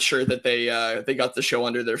wanted to make sure that they got the show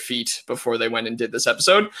under their feet before they went and did this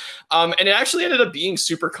episode. And it actually ended up being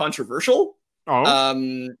super controversial.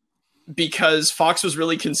 Because Fox was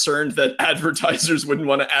really concerned that advertisers wouldn't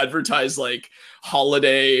want to advertise like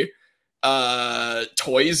holiday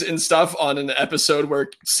toys and stuff on an episode where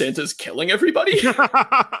Santa's killing everybody. That's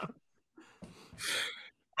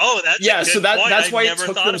why it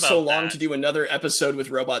took them so long to do another episode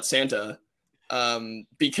with Robot Santa,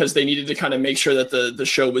 because they needed to kind of make sure that the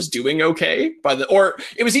show was doing okay or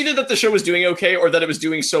it was either that the show was doing okay or that it was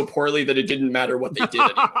doing so poorly that it didn't matter what they did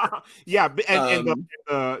anymore. Yeah, and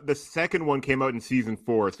the second one came out in season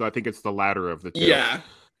 4, so I think it's the latter of the two. Yeah.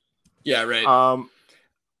 Yeah, right.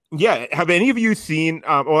 Yeah, have any of you seen?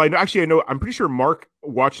 Well, I know. I'm pretty sure Mark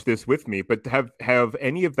watched this with me. But have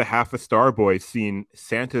any of the Half a Star Boys seen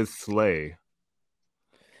Santa's Sleigh?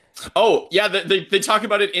 Oh, yeah, they talk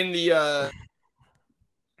about it in the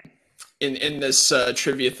in this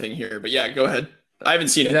trivia thing here. But yeah, go ahead. I haven't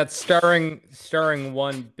seen it. That's starring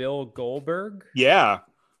one Bill Goldberg. Yeah.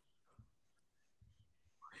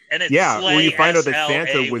 And it's where you find out that S-L-A-Y.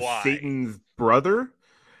 Santa was Satan's brother,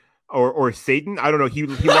 or Satan. I don't know. He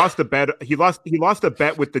lost a bet. He lost a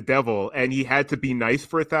bet with the devil, and he had to be nice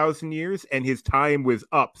for 1,000 years, and his time was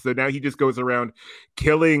up. So now he just goes around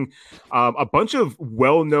killing a bunch of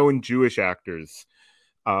well-known Jewish actors.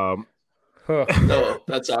 No,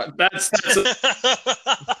 that's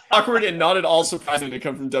awkward and not at all surprising to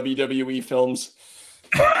come from WWE films.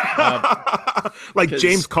 Like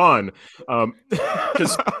James Caan.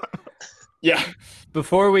 Yeah.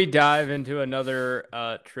 Before we dive into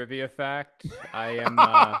another trivia fact, I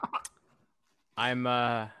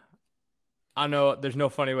know there's no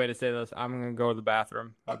funny way to say this. I'm gonna go to the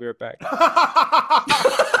bathroom. I'll be right back.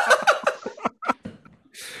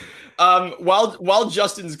 While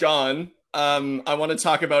Justin's gone, I want to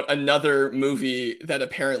talk about another movie that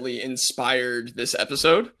apparently inspired this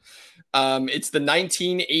episode. It's the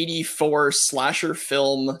 1984 slasher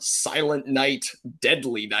film Silent Night,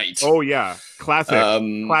 Deadly Night. Oh yeah, classic.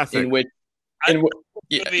 Classic.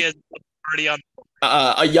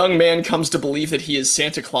 A young man comes to believe that he is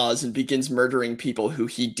Santa Claus and begins murdering people who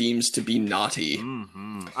he deems to be naughty.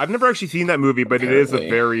 Mm-hmm. I've never actually seen that movie, but apparently. It is a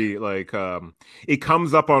very it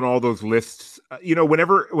comes up on all those lists.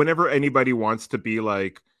 Whenever anybody wants to be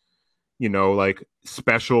like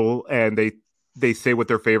special, and they say what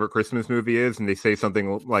their favorite Christmas movie is, and they say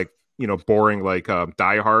something like boring like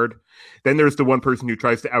Die Hard. Then there's the one person who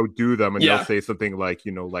tries to outdo them, and they'll say something like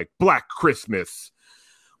like Black Christmas,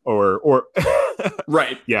 or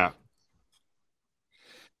right. Yeah.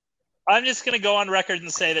 I'm just gonna go on record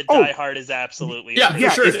and say that Die Hard is absolutely sure.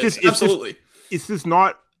 Absolutely. It's just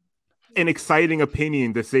not an exciting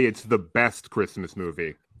opinion to say it's the best Christmas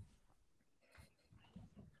movie.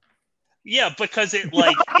 Yeah, because it is.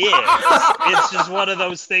 It's just one of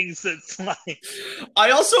those things that's like. I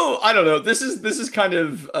don't know. This is kind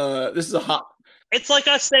of this is a hot. It's like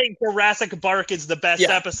us saying Jurassic Park is the best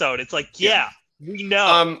episode. It's like, we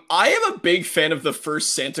know. I am a big fan of the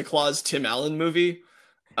first Santa Claus Tim Allen movie.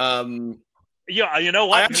 Yeah, you know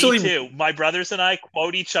what? Me too. My brothers and I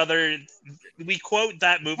quote each other. We quote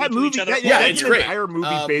that movie to each other. It's great. Entire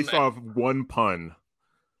movie based off one pun.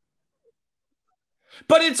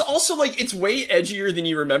 But it's also it's way edgier than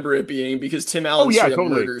you remember it being because Tim Allen totally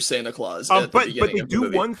murders Santa Claus. But they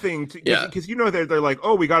do one thing because they're like,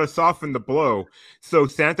 oh, we got to soften the blow, so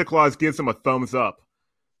Santa Claus gives him a thumbs up.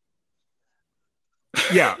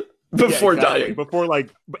 Yeah, before dying, before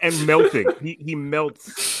and melting. he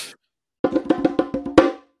melts.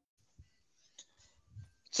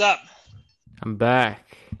 What's up? I'm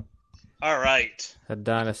back. All right. A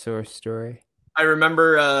dinosaur story. I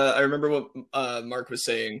remember what Mark was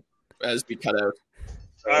saying as we cut out.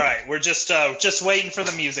 All right, we're just waiting for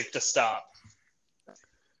the music to stop.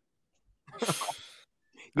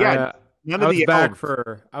 I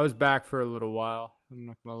was back for a little while. I'm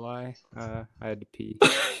not gonna lie. I had to pee.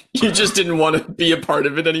 You just didn't want to be a part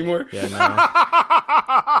of it anymore. Yeah, no.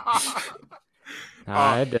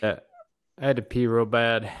 I had to pee real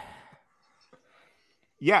bad.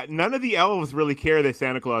 Yeah, none of the elves really care that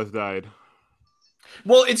Santa Claus died.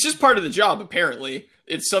 Well, it's just part of the job, apparently.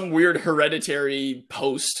 It's some weird hereditary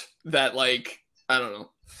post that, I don't know.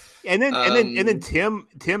 And then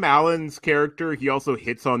Tim Allen's character, he also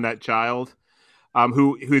hits on that child,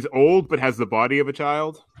 who's old but has the body of a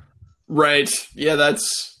child. Right. Yeah,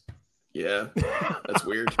 that's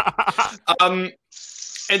weird.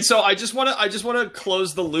 And so I just want to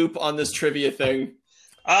close the loop on this trivia thing.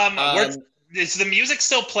 Is the music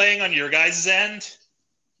still playing on your guys' end?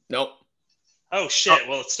 Nope. Oh shit!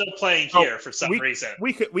 Well, it's still playing here for some reason.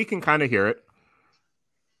 We can kind of hear it,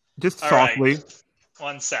 just all softly. Right.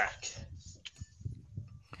 1 sec.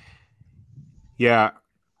 Yeah.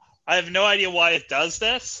 I have no idea why it does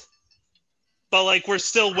this, but we're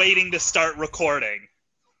still waiting to start recording.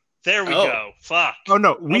 There we go. Fuck. Oh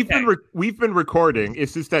no, we've been recording.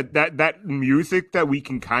 It's just that music that we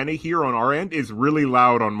can kind of hear on our end is really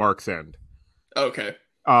loud on Mark's end. Okay.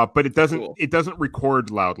 But it doesn't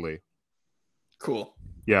record loudly. Cool.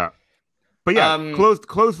 Yeah. But yeah,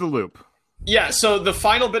 close the loop. Yeah, so the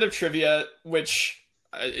final bit of trivia, which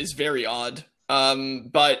is very odd.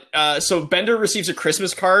 So Bender receives a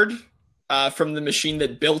Christmas card from the machine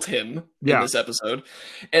that built him in this episode,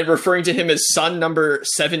 and referring to him as son number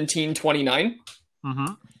 1729,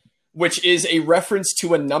 which is a reference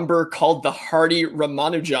to a number called the Hardy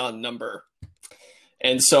Ramanujan number.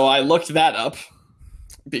 And so I looked that up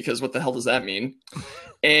because what the hell does that mean?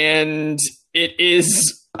 And it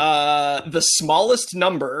is the smallest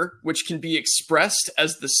number which can be expressed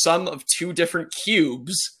as the sum of two different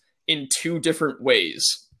cubes in two different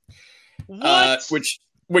ways.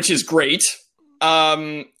 Which is great.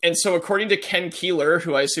 And so according to Ken Keeler,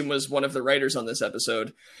 who I assume was one of the writers on this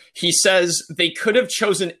episode, he says they could have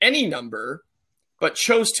chosen any number, but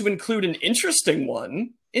chose to include an interesting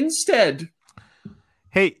one instead.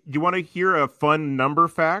 Hey, you want to hear a fun number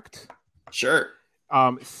fact? Sure.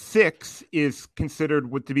 6 is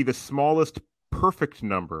considered to be the smallest perfect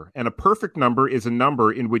number. And a perfect number is a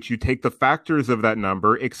number in which you take the factors of that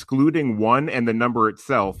number, excluding 1 and the number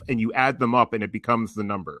itself, and you add them up and it becomes the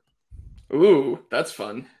number. Ooh, that's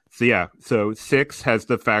fun. So 6 has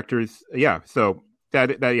the factors. So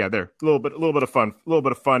that there. A little bit of fun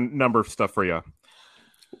number stuff for you.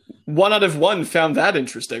 1 out of 1 found that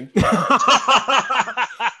interesting.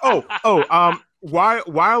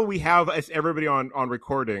 While we have everybody on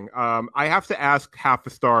recording, I have to ask half a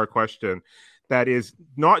star question that is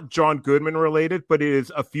not John Goodman related, but it is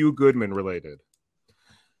a few Goodman related.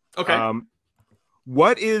 Okay.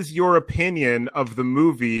 What is your opinion of the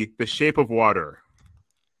movie The Shape of Water?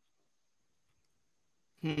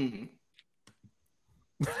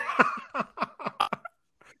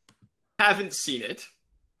 Haven't seen it.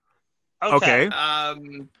 Okay.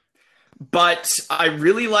 But I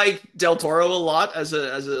really like Del Toro a lot as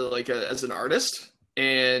an artist,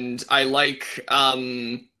 and I like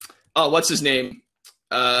what's his name?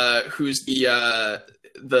 Who's the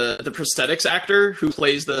prosthetics actor who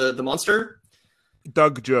plays the monster?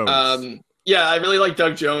 Doug Jones. I really like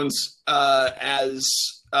Doug Jones as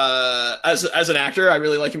an actor. I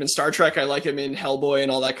really like him in Star Trek. I like him in Hellboy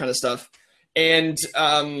and all that kind of stuff. And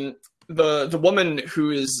the woman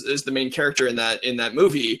who is the main character in that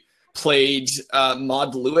movie played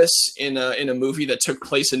Maud Lewis in a movie that took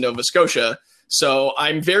place in Nova Scotia. So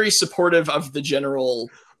I'm very supportive of the general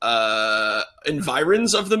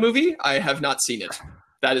environs of the movie. I have not seen it.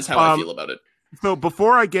 That is how I feel about it. So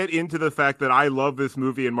before I get into the fact that I love this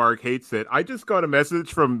movie and Mark hates it, I just got a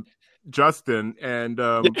message from Justin, and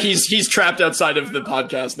he's trapped outside of the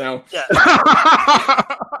podcast now.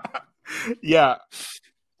 Yeah.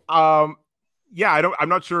 I'm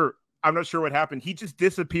not sure what happened. He just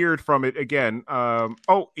disappeared from it again.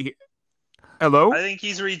 Hello? I think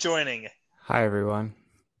he's rejoining. Hi, everyone.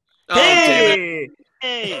 Hey!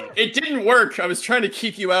 It didn't work. I was trying to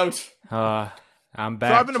keep you out. I'm back.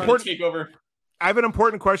 So I have an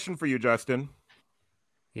important question for you, Justin.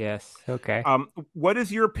 Yes. Okay. What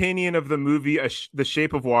is your opinion of the movie The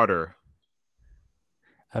Shape of Water?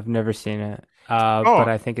 I've never seen it, but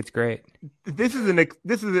I think it's great. This is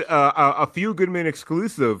a Few Goodman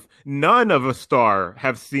exclusive. None of a star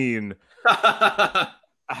have seen the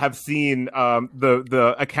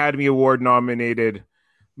Academy Award nominated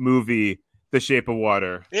movie The Shape of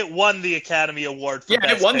Water. It won the Academy Award for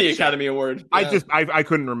Best Picture. The Academy Award. Yeah. I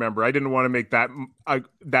couldn't remember. I didn't want to make that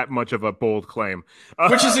much of a bold claim.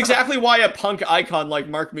 Which is exactly why a punk icon like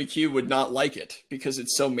Mark McHugh would not like it, because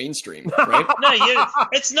it's so mainstream, right?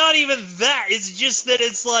 It's not even that. It's just that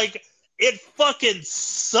it's like, it fucking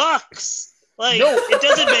sucks. It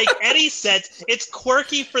doesn't make any sense. It's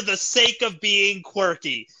quirky for the sake of being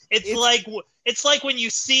quirky. It's like when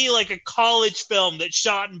you see like a college film that's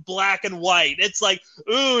shot in black and white. It's like,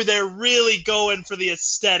 ooh, they're really going for the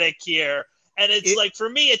aesthetic here. And it's like, for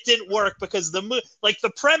me, it didn't work because the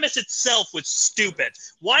premise itself was stupid.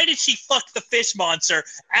 Why did she fuck the fish monster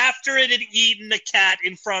after it had eaten a cat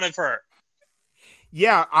in front of her?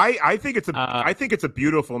 Yeah, I think it's a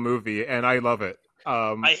beautiful movie, and I love it.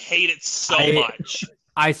 I hate it so much.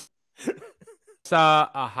 I saw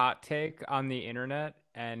a hot take on the internet,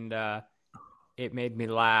 and it made me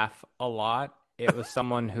laugh a lot. It was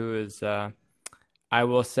someone who is, I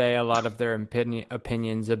will say, a lot of their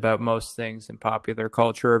opinions about most things in popular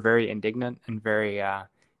culture are very indignant and very,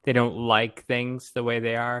 they don't like things the way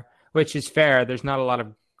they are, which is fair. There's not a lot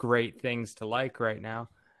of great things to like right now.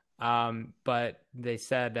 But they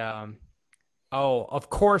said, of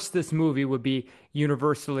course this movie would be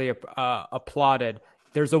universally applauded.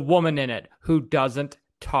 There's a woman in it who doesn't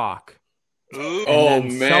talk. Oh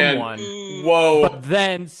man! Whoa! But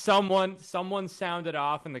then someone sounded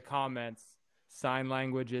off in the comments. Sign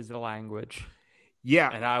language is a language. Yeah,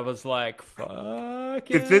 and I was like, "Fuck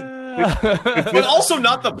yeah!" But also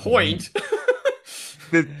not the point.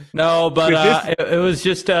 No, but it was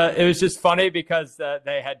just funny because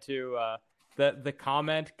they had to the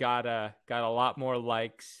comment got a lot more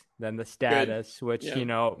likes than the status, which I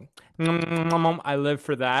live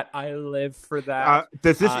for that.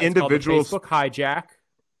 Does this individual's Facebook hijack?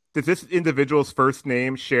 Does this individual's first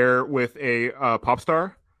name share with a pop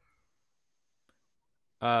star?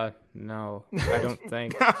 No, I don't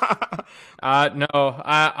think. No,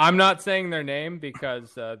 I'm not saying their name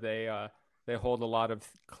because they hold a lot of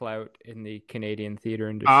clout in the Canadian theater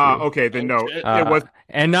industry. Okay, then no, it was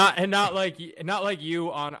and not like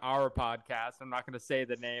you on our podcast. I'm not going to say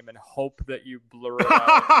the name and hope that you blur it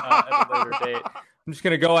out at a later date. I'm just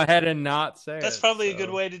going to go ahead and not say it. That's probably a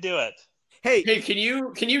good way to do it. Hey, can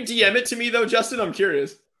you DM it to me though, Justin? I'm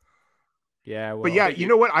curious. Yeah, well, but yeah, you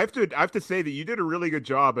know what? I have to say that you did a really good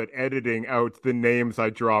job at editing out the names I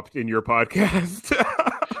dropped in your podcast.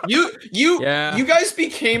 You guys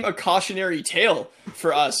became a cautionary tale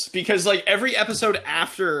for us because like every episode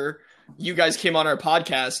after you guys came on our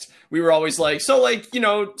podcast, we were always like, so like,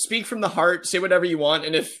 speak from the heart, say whatever you want,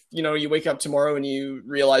 and if you wake up tomorrow and you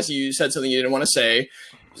realize you said something you didn't want to say,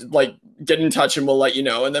 like get in touch and we'll let you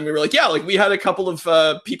know. And then we were like, yeah, like we had a couple of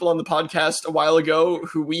people on the podcast a while ago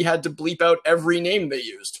who we had to bleep out every name they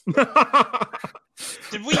used.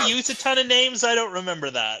 Did we use a ton of names? I don't remember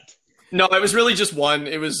that. No, it was really just one.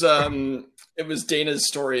 It was Dana's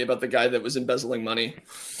story about the guy that was embezzling money.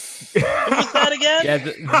 Who was that again?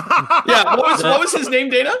 Yeah, what was his name,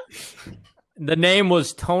 Dana? The name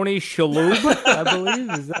was Tony Shalhoub, I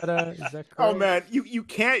believe. Is that correct? Oh man, you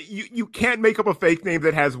can't make up a fake name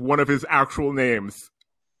that has one of his actual names.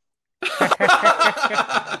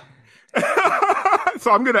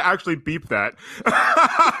 So I'm gonna actually beep that.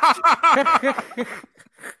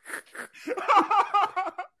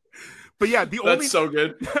 But yeah, that's so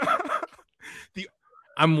good.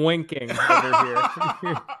 I'm winking over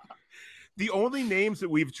here. The only names that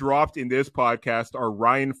we've dropped in this podcast are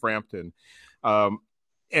Ryan Frampton.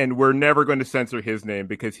 And we're never going to censor his name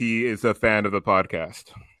because he is a fan of the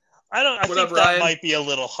podcast. I think that might be a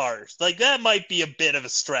little harsh. Like that might be a bit of a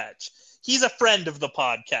stretch. He's a friend of the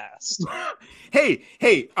podcast. Hey,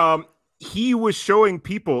 he was showing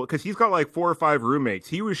people because he's got like 4 or 5 roommates.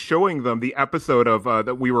 He was showing them the episode of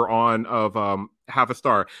that we were on of Half a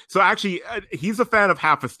Star. So actually, he's a fan of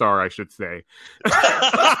Half a Star, I should say.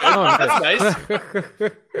 Oh, that's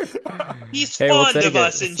nice. He's fond of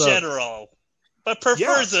us in general, but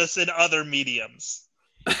prefers us in other mediums.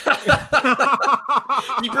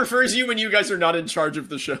 He prefers you when you guys are not in charge of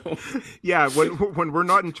the show. Yeah, when we're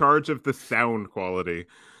not in charge of the sound quality.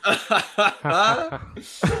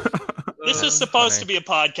 This is supposed to be a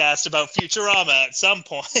podcast about Futurama at some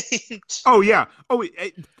point. Oh yeah. Oh,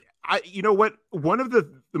 you know what? One of the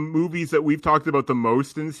movies that we've talked about the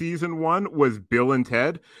most in season 1 was Bill and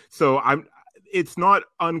Ted. So it's not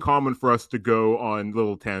uncommon for us to go on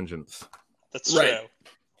little tangents. That's true.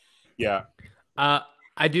 Yeah.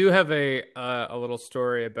 I do have a little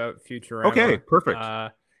story about Futurama. Okay, perfect.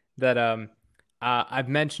 That I've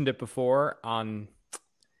mentioned it before on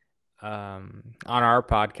our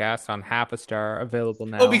podcast on Half a Star, available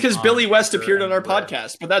now. Oh, because Billy West appeared on our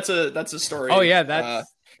podcast, but that's a story. Oh yeah,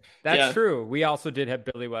 that's true. We also did have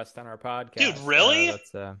Billy West on our podcast. Dude, really?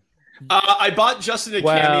 I bought Justin a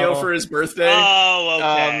cameo for his birthday. Oh,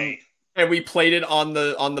 okay. And we played it on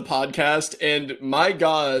the podcast, and my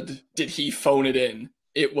God, did he phone it in?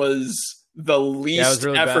 It was the least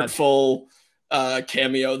really effortful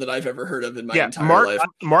cameo that I've ever heard of in my entire life.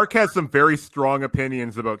 Mark has some very strong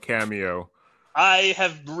opinions about Cameo. I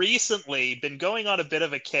have recently been going on a bit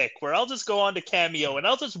of a kick where I'll just go on to Cameo and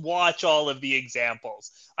I'll just watch all of the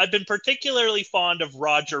examples. I've been particularly fond of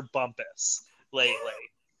Roger Bumpus lately,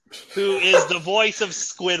 who is the voice of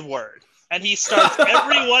Squidward. And he starts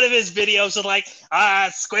every one of his videos with like,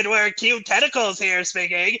 Squidward Q Tentacles here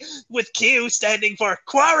speaking, with Q standing for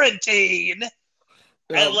quarantine.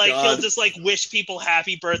 And he'll just wish people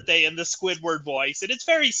happy birthday in the Squidward voice. And it's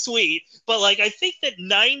very sweet. But I think that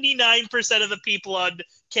 99% of the people on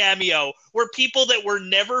Cameo were people that were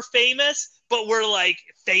never famous, but were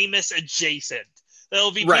famous adjacent.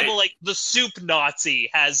 There'll be people like the Soup Nazi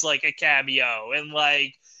has a cameo, and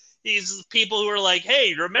these people who are like,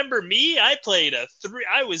 hey, remember me? I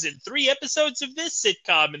was in 3 episodes of this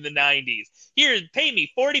sitcom in the 90s. Here, pay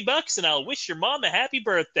me $40 and I'll wish your mom a happy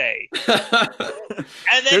birthday.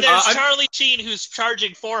 And then there's Charlie Sheen, who's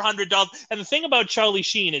charging $400. And the thing about Charlie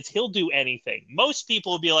Sheen is he'll do anything. Most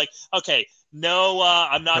people will be like, okay, no,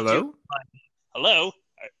 I'm not doing money. Hello?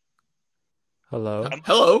 Hello?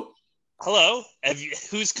 Hello? Hello?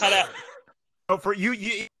 Who's cut out? Oh, for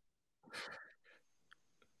you...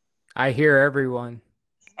 I hear everyone.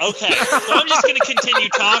 Okay, so I'm just going to continue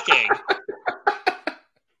talking.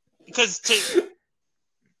 Because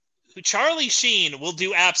Charlie Sheen will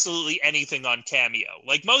do absolutely anything on Cameo.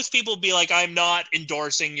 Like, most people be like, I'm not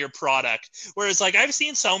endorsing your product. Whereas, like, I've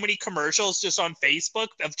seen so many commercials just on Facebook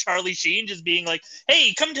of Charlie Sheen just being like,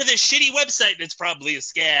 hey, come to this shitty website and it's probably a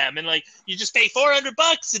scam. And, like, you just pay $400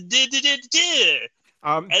 and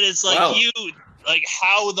and it's like, wow. like,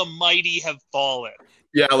 how the mighty have fallen.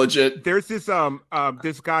 Yeah, legit. There's this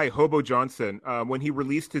this guy Hobo Johnson. When he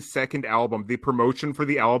released his second album, the promotion for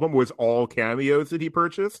the album was all cameos that he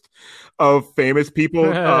purchased of famous people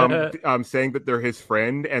saying that they're his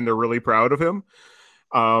friend and they're really proud of him.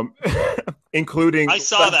 Including I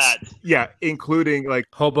saw that. Yeah, including like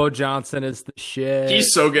Hobo Johnson is the shit.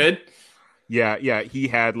 He's so good. Yeah, he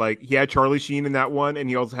had Charlie Sheen in that one, and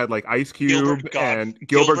he also had like Ice Cube and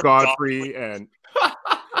Gilbert Godfrey and.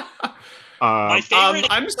 My favorite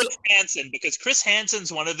is Chris Hansen, because Chris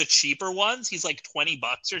Hansen's one of the cheaper ones. He's like $20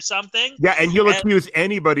 or something. Yeah, and he'll accuse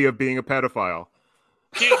anybody of being a pedophile.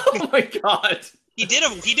 Dude, oh my god. He did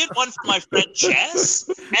one for my friend Jess,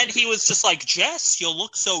 and he was just like, Jess, you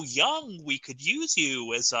look so young. We could use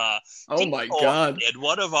you as a oh my god. In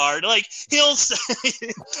one of our he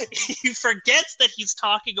forgets that he's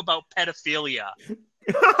talking about pedophilia.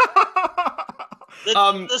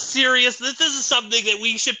 The serious. This is something that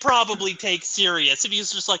we should probably take serious. And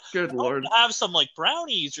he's just like, good lord, have some like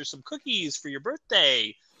brownies or some cookies for your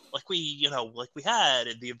birthday, like we had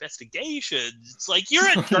in the investigation. It's like, you're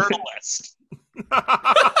a journalist.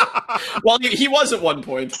 Well, he was at one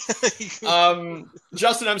point.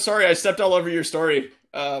 Justin, I'm sorry I stepped all over your story.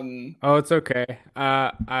 Oh, it's okay.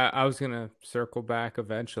 I was gonna circle back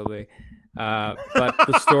eventually, but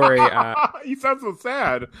the story. You sound so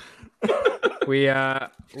sad. We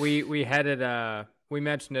had it. We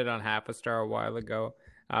mentioned it on Half a Star a while ago,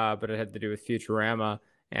 but it had to do with Futurama.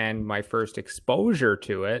 And my first exposure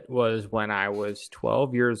to it was when I was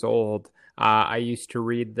 12 years old. I used to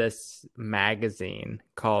read this magazine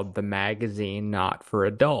called The Magazine Not for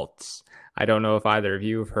Adults. I don't know if either of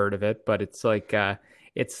you have heard of it, but it's like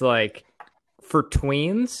for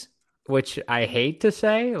tweens, which I hate to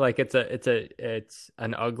say. Like it's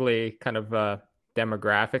an ugly kind of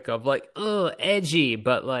demographic of like, oh, edgy,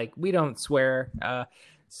 but like we don't swear.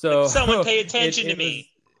 So someone pay attention to me.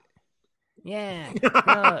 Yeah,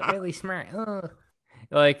 really smart.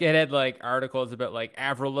 Like it had like articles about like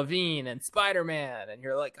Avril Lavigne and Spider-Man, and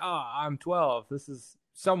you're like, oh, I'm 12. This is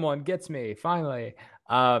someone gets me finally.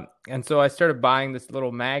 And so I started buying this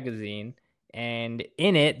little magazine, and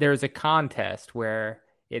in it there's a contest where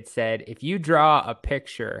it said if you draw a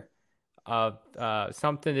picture of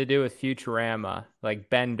something to do with Futurama, like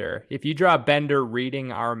Bender, if you draw Bender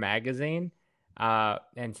reading our magazine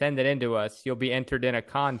and send it in to us, you'll be entered in a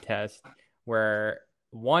contest where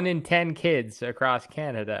 1 in 10 kids across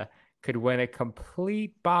Canada could win a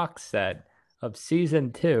complete box set of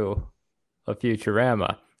season 2 of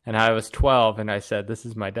Futurama. And I was 12 and I said, this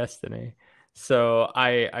is my destiny. So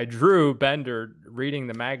I drew Bender reading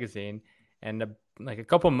the magazine, and like a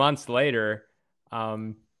couple months later,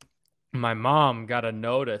 my mom got a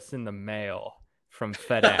notice in the mail from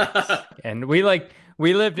FedEx. And we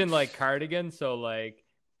lived in like Cardigan, so like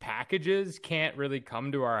packages can't really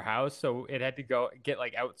come to our house, so it had to go get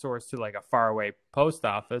like outsourced to like a faraway post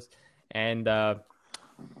office. And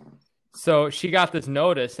so she got this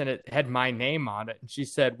notice and it had my name on it, and she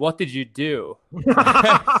said, what did you do?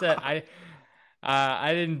 I said,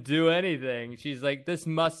 I didn't do anything. She's like, this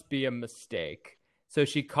must be a mistake. So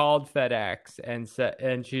she called FedEx and said,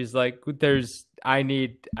 and she's like, I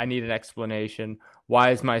need an explanation.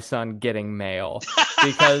 Why is my son getting mail?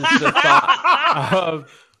 Because the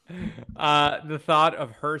thought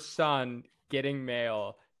of her son getting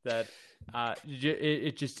mail, that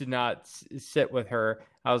it just did not sit with her.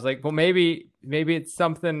 I was like, well, maybe it's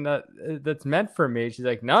something that's meant for me. She's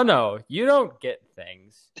like, no, you don't get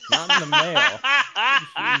things, not in the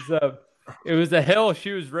mail. It was a hill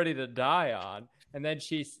she was ready to die on. And then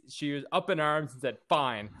she was up in arms and said,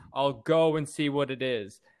 fine, I'll go and see what it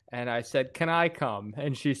is. And I said, can I come?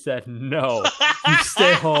 And she said, no, you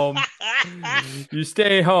stay home. You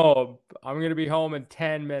stay home. I'm going to be home in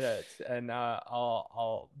 10 minutes and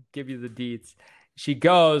I'll give you the deets. She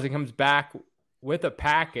goes and comes back with a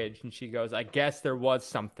package, and she goes, I guess there was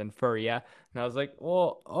something for you. And I was like,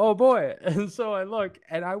 well, oh boy. And so I look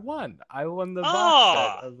and I won the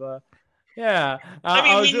box set of yeah. I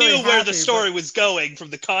mean, we really knew where the story was going from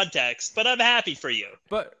the context, but I'm happy for you.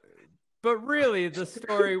 But really, the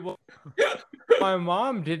story was my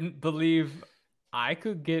mom didn't believe I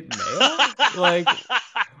could get mail. Like,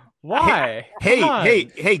 Why? Hey!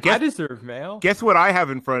 I deserve mail. Guess what I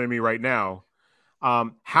have in front of me right now?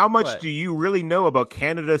 How much do you really know about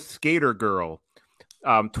Canada's skater girl?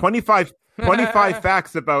 25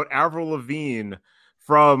 facts about Avril Lavigne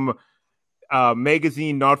from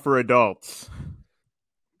magazine Not for Adults.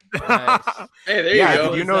 Nice. Hey, there you go.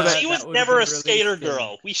 Did you know that she was never a skater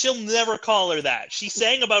girl? We shall never call her that. She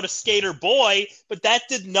sang about a skater boy, but that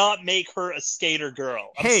did not make her a skater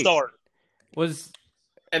girl. I'm sorry.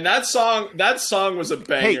 And that song was a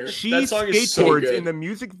banger. Hey, she that song skateboards is so good. in the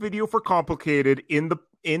music video for Complicated in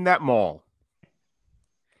that mall.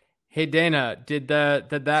 Hey Dana, did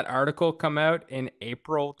that article come out in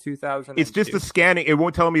April 2002? It's just a scanning. It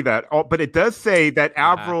won't tell me that. But it does say that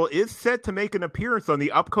Avril is set to make an appearance on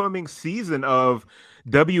the upcoming season of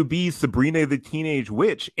WB's Sabrina the Teenage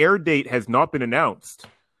Witch. Air date has not been announced.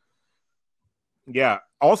 Yeah.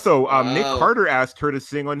 Also, Nick Carter asked her to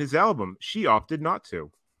sing on his album. She opted not to.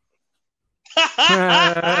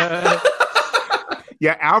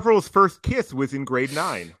 Yeah, Avril's first kiss was in grade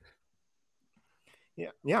 9.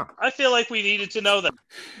 Yeah. I feel like we needed to know that.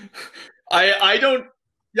 I don't.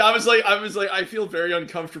 Yeah, I was like, I feel very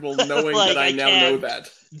uncomfortable knowing like, that I now know that.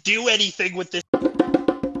 Do anything with this.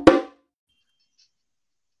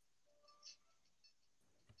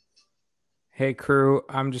 Hey crew,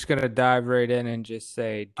 I'm just gonna dive right in and just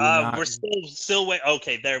say, we're still wait.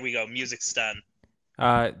 Okay, there we go. Music's done.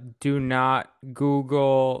 Do not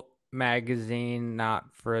Google magazine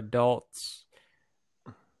Not for Adults.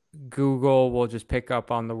 Google will just pick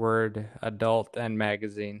up on the word adult and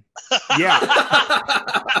magazine. Yeah.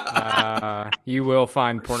 You will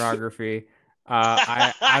find pornography.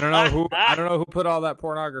 I don't know who put all that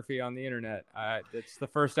pornography on the internet. It's the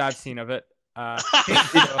first I've seen of it.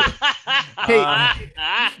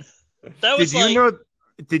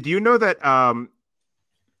 Did you know that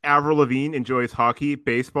Avril Lavigne enjoys hockey,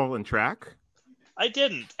 baseball, and track? I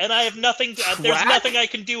didn't, and I have nothing. There's nothing I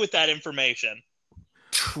can do with that information.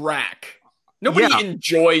 Track. Nobody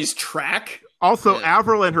enjoys track. Also,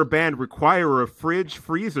 Avril and her band require a fridge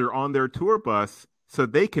freezer on their tour bus so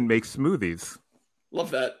they can make smoothies.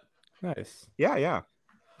 Love that. Nice. Yeah.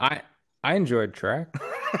 I enjoyed track.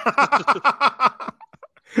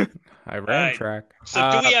 I ran track.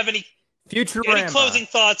 So, do we have any Futurama? Closing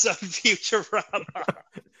thoughts on Futurama?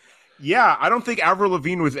 Yeah, I don't think Avril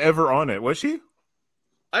Lavigne was ever on it. Was she?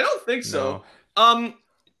 I don't think so. No.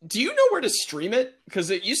 Do you know where to stream it? Because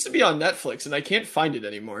it used to be on Netflix, and I can't find it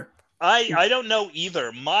anymore. I don't know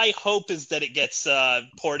either. My hope is that it gets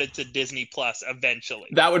ported to Disney Plus eventually.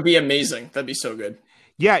 That would be amazing. That'd be so good.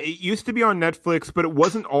 Yeah, it used to be on Netflix, but it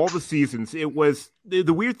wasn't all the seasons. It was the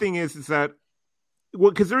weird thing is that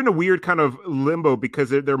because they're in a weird kind of limbo because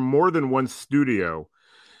they're more than one studio.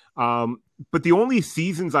 But the only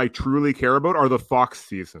seasons I truly care about are the Fox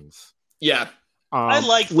seasons. Yeah. I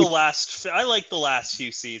like the last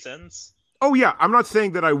few seasons. Oh yeah, I'm not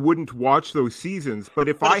saying that I wouldn't watch those seasons, but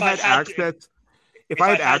if I had access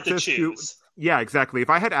to yeah, exactly. If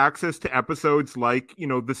I had access to episodes like,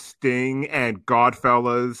 The Sting and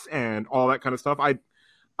Godfellas and all that kind of stuff, I'd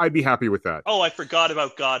be happy with that. Oh, I forgot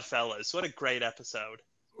about Godfellas. What a great episode.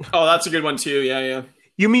 Oh, that's a good one too. Yeah.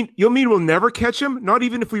 You mean we'll never catch him? Not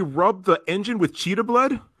even if we rub the engine with cheetah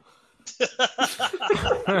blood?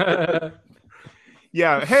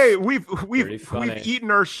 Yeah, hey, we've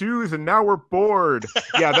eaten our shoes and now we're bored.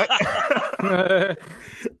 Yeah,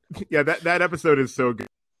 that episode is so good.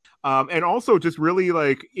 And also just really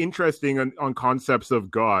like interesting on concepts of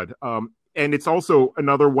God. And it's also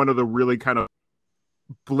another one of the really kind of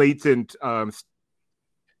blatant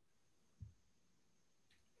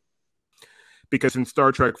because in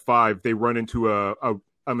Star Trek V they run into a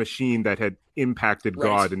machine that had impacted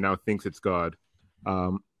God and now thinks it's God.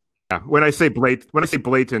 Yeah. When I say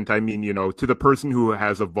blatant, I mean, to the person who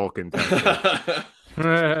has a Vulcan tattoo.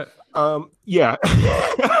 Yeah.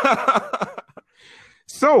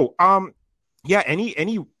 So,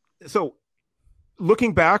 so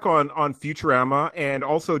looking back on Futurama and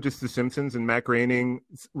also just The Simpsons and Matt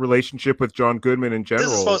Groening's relationship with John Goodman in general.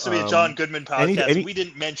 This is supposed to be a John Goodman podcast. We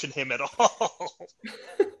didn't mention him at all.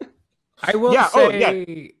 I will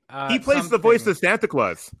say he plays the voice of Santa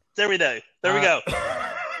Claus. There we go.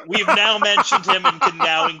 We've now mentioned him and can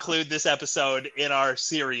now include this episode in our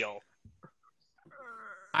serial.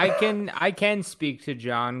 I can speak to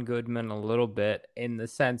John Goodman a little bit in the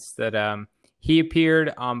sense that he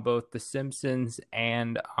appeared on both The Simpsons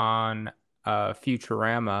and on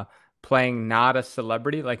Futurama playing not a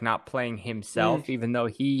celebrity, like not playing himself, even though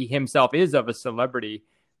he himself is of a celebrity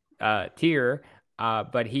tier.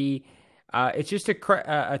 But it's just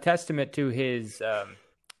a testament to his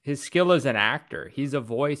his skill as an actor. He's a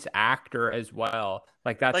voice actor as well.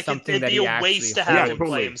 Like that's like something it'd that be he a actually waste to have him holds.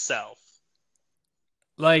 play himself.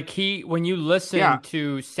 Like when you listen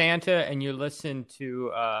to Santa and you listen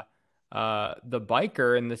to the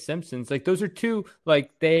biker in The Simpsons, like those are two,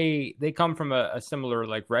 like they come from a similar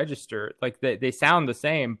like register. Like they sound the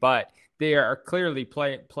same, but they are clearly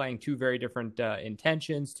playing two very different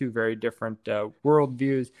intentions, two very different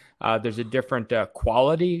worldviews. There's a different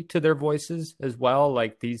quality to their voices as well.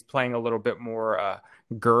 Like he's playing a little bit more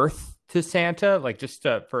girth to Santa, like just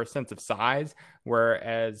for a sense of size,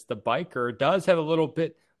 whereas the biker does have a little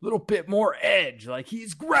bit more edge, like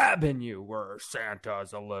he's grabbing you, where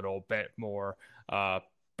Santa's a little bit more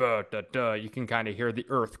you can kind of hear the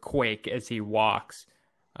earthquake as he walks,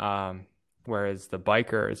 whereas the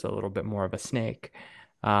biker is a little bit more of a snake.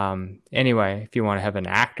 Anyway, if you want to have an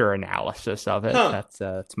actor analysis of it,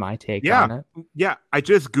 that's my take on it. Yeah, I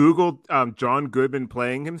just Googled John Goodman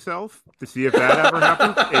playing himself to see if that ever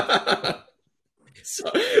happened.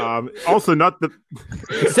 Also, not the.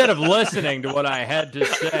 Instead of listening to what I had to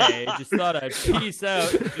say, just thought I'd peace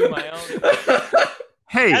out and do my own.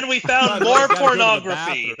 Hey, and we found more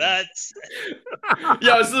pornography. That's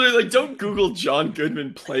yeah. I was literally like, don't Google John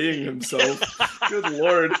Goodman playing himself. Good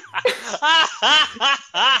lord.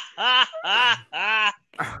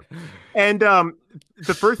 And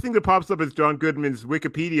the first thing that pops up is John Goodman's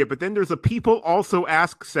Wikipedia, but then there's a people also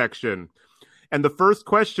ask section. And the first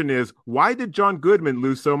question is, why did John Goodman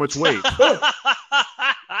lose so much weight?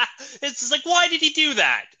 It's just like, why did he do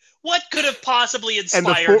that? What could have possibly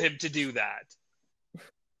inspired him to do that?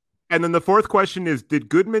 And then the fourth question is, did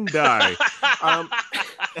Goodman die?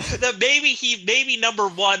 Maybe number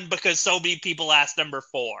one because so many people asked number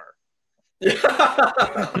 4.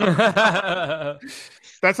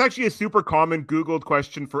 That's actually a super common Googled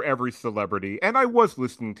question for every celebrity. And I was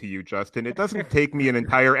listening to you, Justin. It doesn't take me an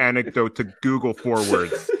entire anecdote to Google 4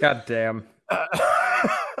 words. God damn.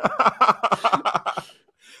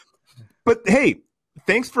 But hey,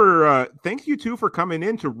 thank you two for coming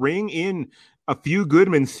in to ring in A Few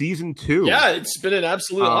Goodmen season 2. Yeah, it's been an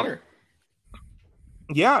absolute honor.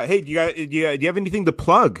 Yeah. Hey, do you have anything to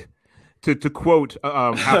plug? To quote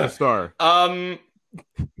half a star.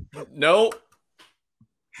 No.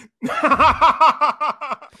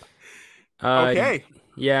 Okay.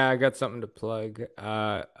 Yeah, I got something to plug.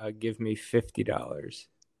 Give me $50.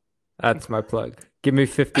 That's my plug. Give me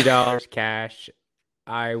 $50 cash.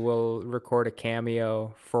 I will record a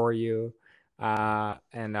cameo for you,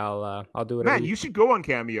 and I'll do it. Man, you should go on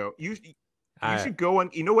Cameo. You should go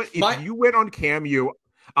on. You know what? If you went on Cameo,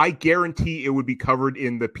 I guarantee it would be covered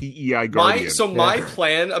in the PEI Guardian. My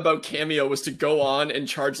plan about Cameo was to go on and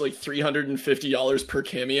charge like $350 per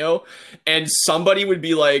cameo, and somebody would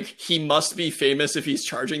be like, he must be famous if he's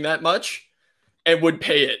charging that much, and would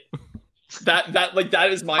pay it. That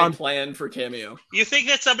is my plan for Cameo. You think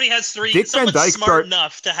that somebody has someone smart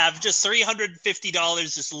enough to have just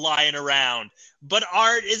 $350 just lying around, but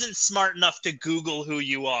Art isn't smart enough to Google who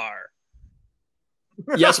you are?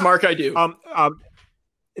 Yes, Mark, I do.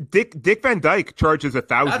 Dick Van Dyke charges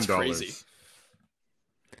 $1,000. That's crazy.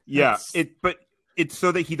 Yeah, but it's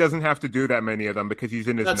so that he doesn't have to do that many of them because he's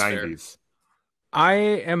in his 90s. Fair. I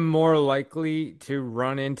am more likely to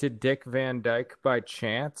run into Dick Van Dyke by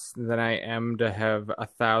chance than I am to have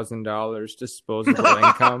 $1,000 disposable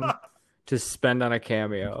income to spend on a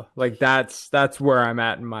cameo. Like that's where I'm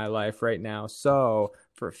at in my life right now. So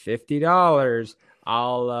for $50,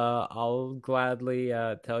 I'll gladly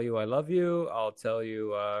tell you I love you. I'll tell you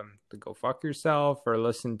to go fuck yourself, or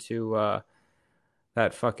listen to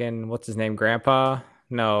that fucking, what's his name, Grandpa?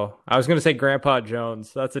 No, I was going to say Grandpa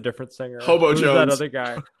Jones. That's a different singer. Hobo Jones. That other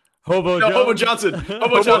guy. Hobo Johnson.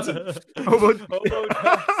 Hobo Johnson. Hobo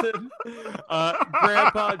Johnson.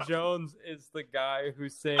 Grandpa Jones is the guy who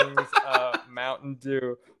sings Mountain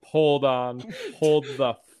Dew. Hold on. Hold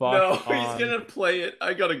the fuck on. He's going to play it.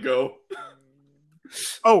 I got to go.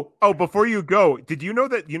 Oh, before you go, did you know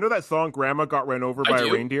that song Grandma Got Run Over by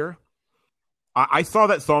a Reindeer? I saw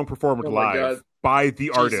that song performed live by the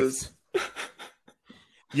artist.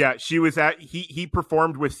 Yeah, she was he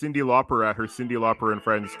performed with Cyndi Lauper at her Cyndi Lauper and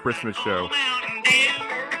Friends Christmas show.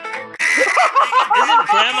 Isn't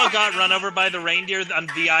Grandma Got Run Over by the Reindeer on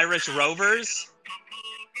the Irish Rovers?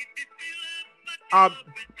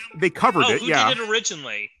 They covered it, who yeah. Who did it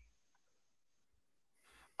originally?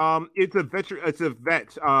 It's a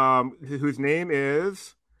vet, whose name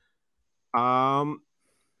is,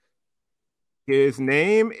 his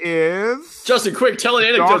name is... Justin, quick, tell an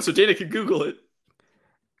anecdote so Dana can Google it.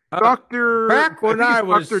 Back when I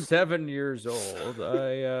was 7 years old,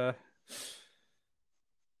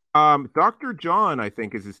 Dr. John, I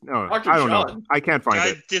think is his. No, Dr. I don't John. know. I can't find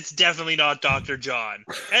it. It's definitely not Dr. John.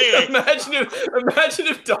 Anyway, imagine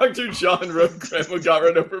if Dr. John wrote "Grandma got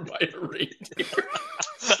run over by a reindeer."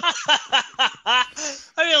 I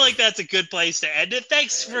feel like that's a good place to end it.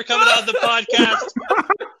 Thanks for coming on the podcast.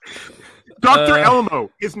 Dr. Elmo.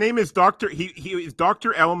 His name is Dr. He is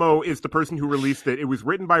Dr. Elmo is the person who released it. It was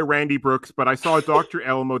written by Randy Brooks, but I saw Dr.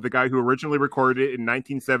 Elmo, the guy who originally recorded it in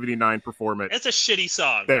 1979, perform it. It's a shitty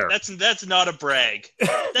song. There. That's not a brag.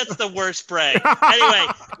 That's the worst brag. Anyway.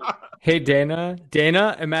 Hey, Dana.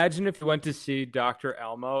 Dana, imagine if you went to see Dr.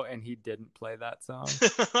 Elmo and he didn't play that song.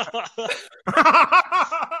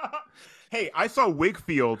 Hey, I saw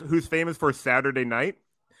Wigfield, who's famous for Saturday Night.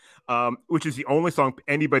 Which is the only song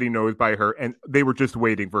anybody knows by her, and they were just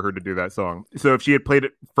waiting for her to do that song. So if she had played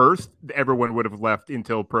it first, everyone would have left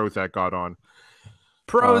until Prozac got on.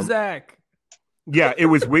 Prozac! Yeah, it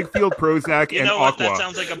was Wigfield, Prozac, you and know what? Aqua. That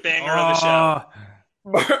sounds like a banger of a show.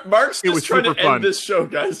 Mark's just trying to fun. end this show,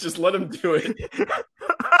 guys. Just let him do it.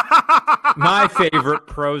 My favorite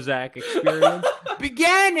Prozac experience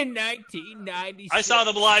began in 1996. I saw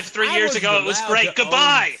them live 3 years ago. It was great.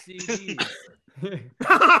 Goodbye!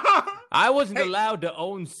 I wasn't allowed to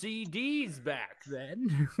own CDs back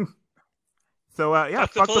then. So,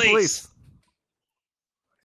 fuck the police.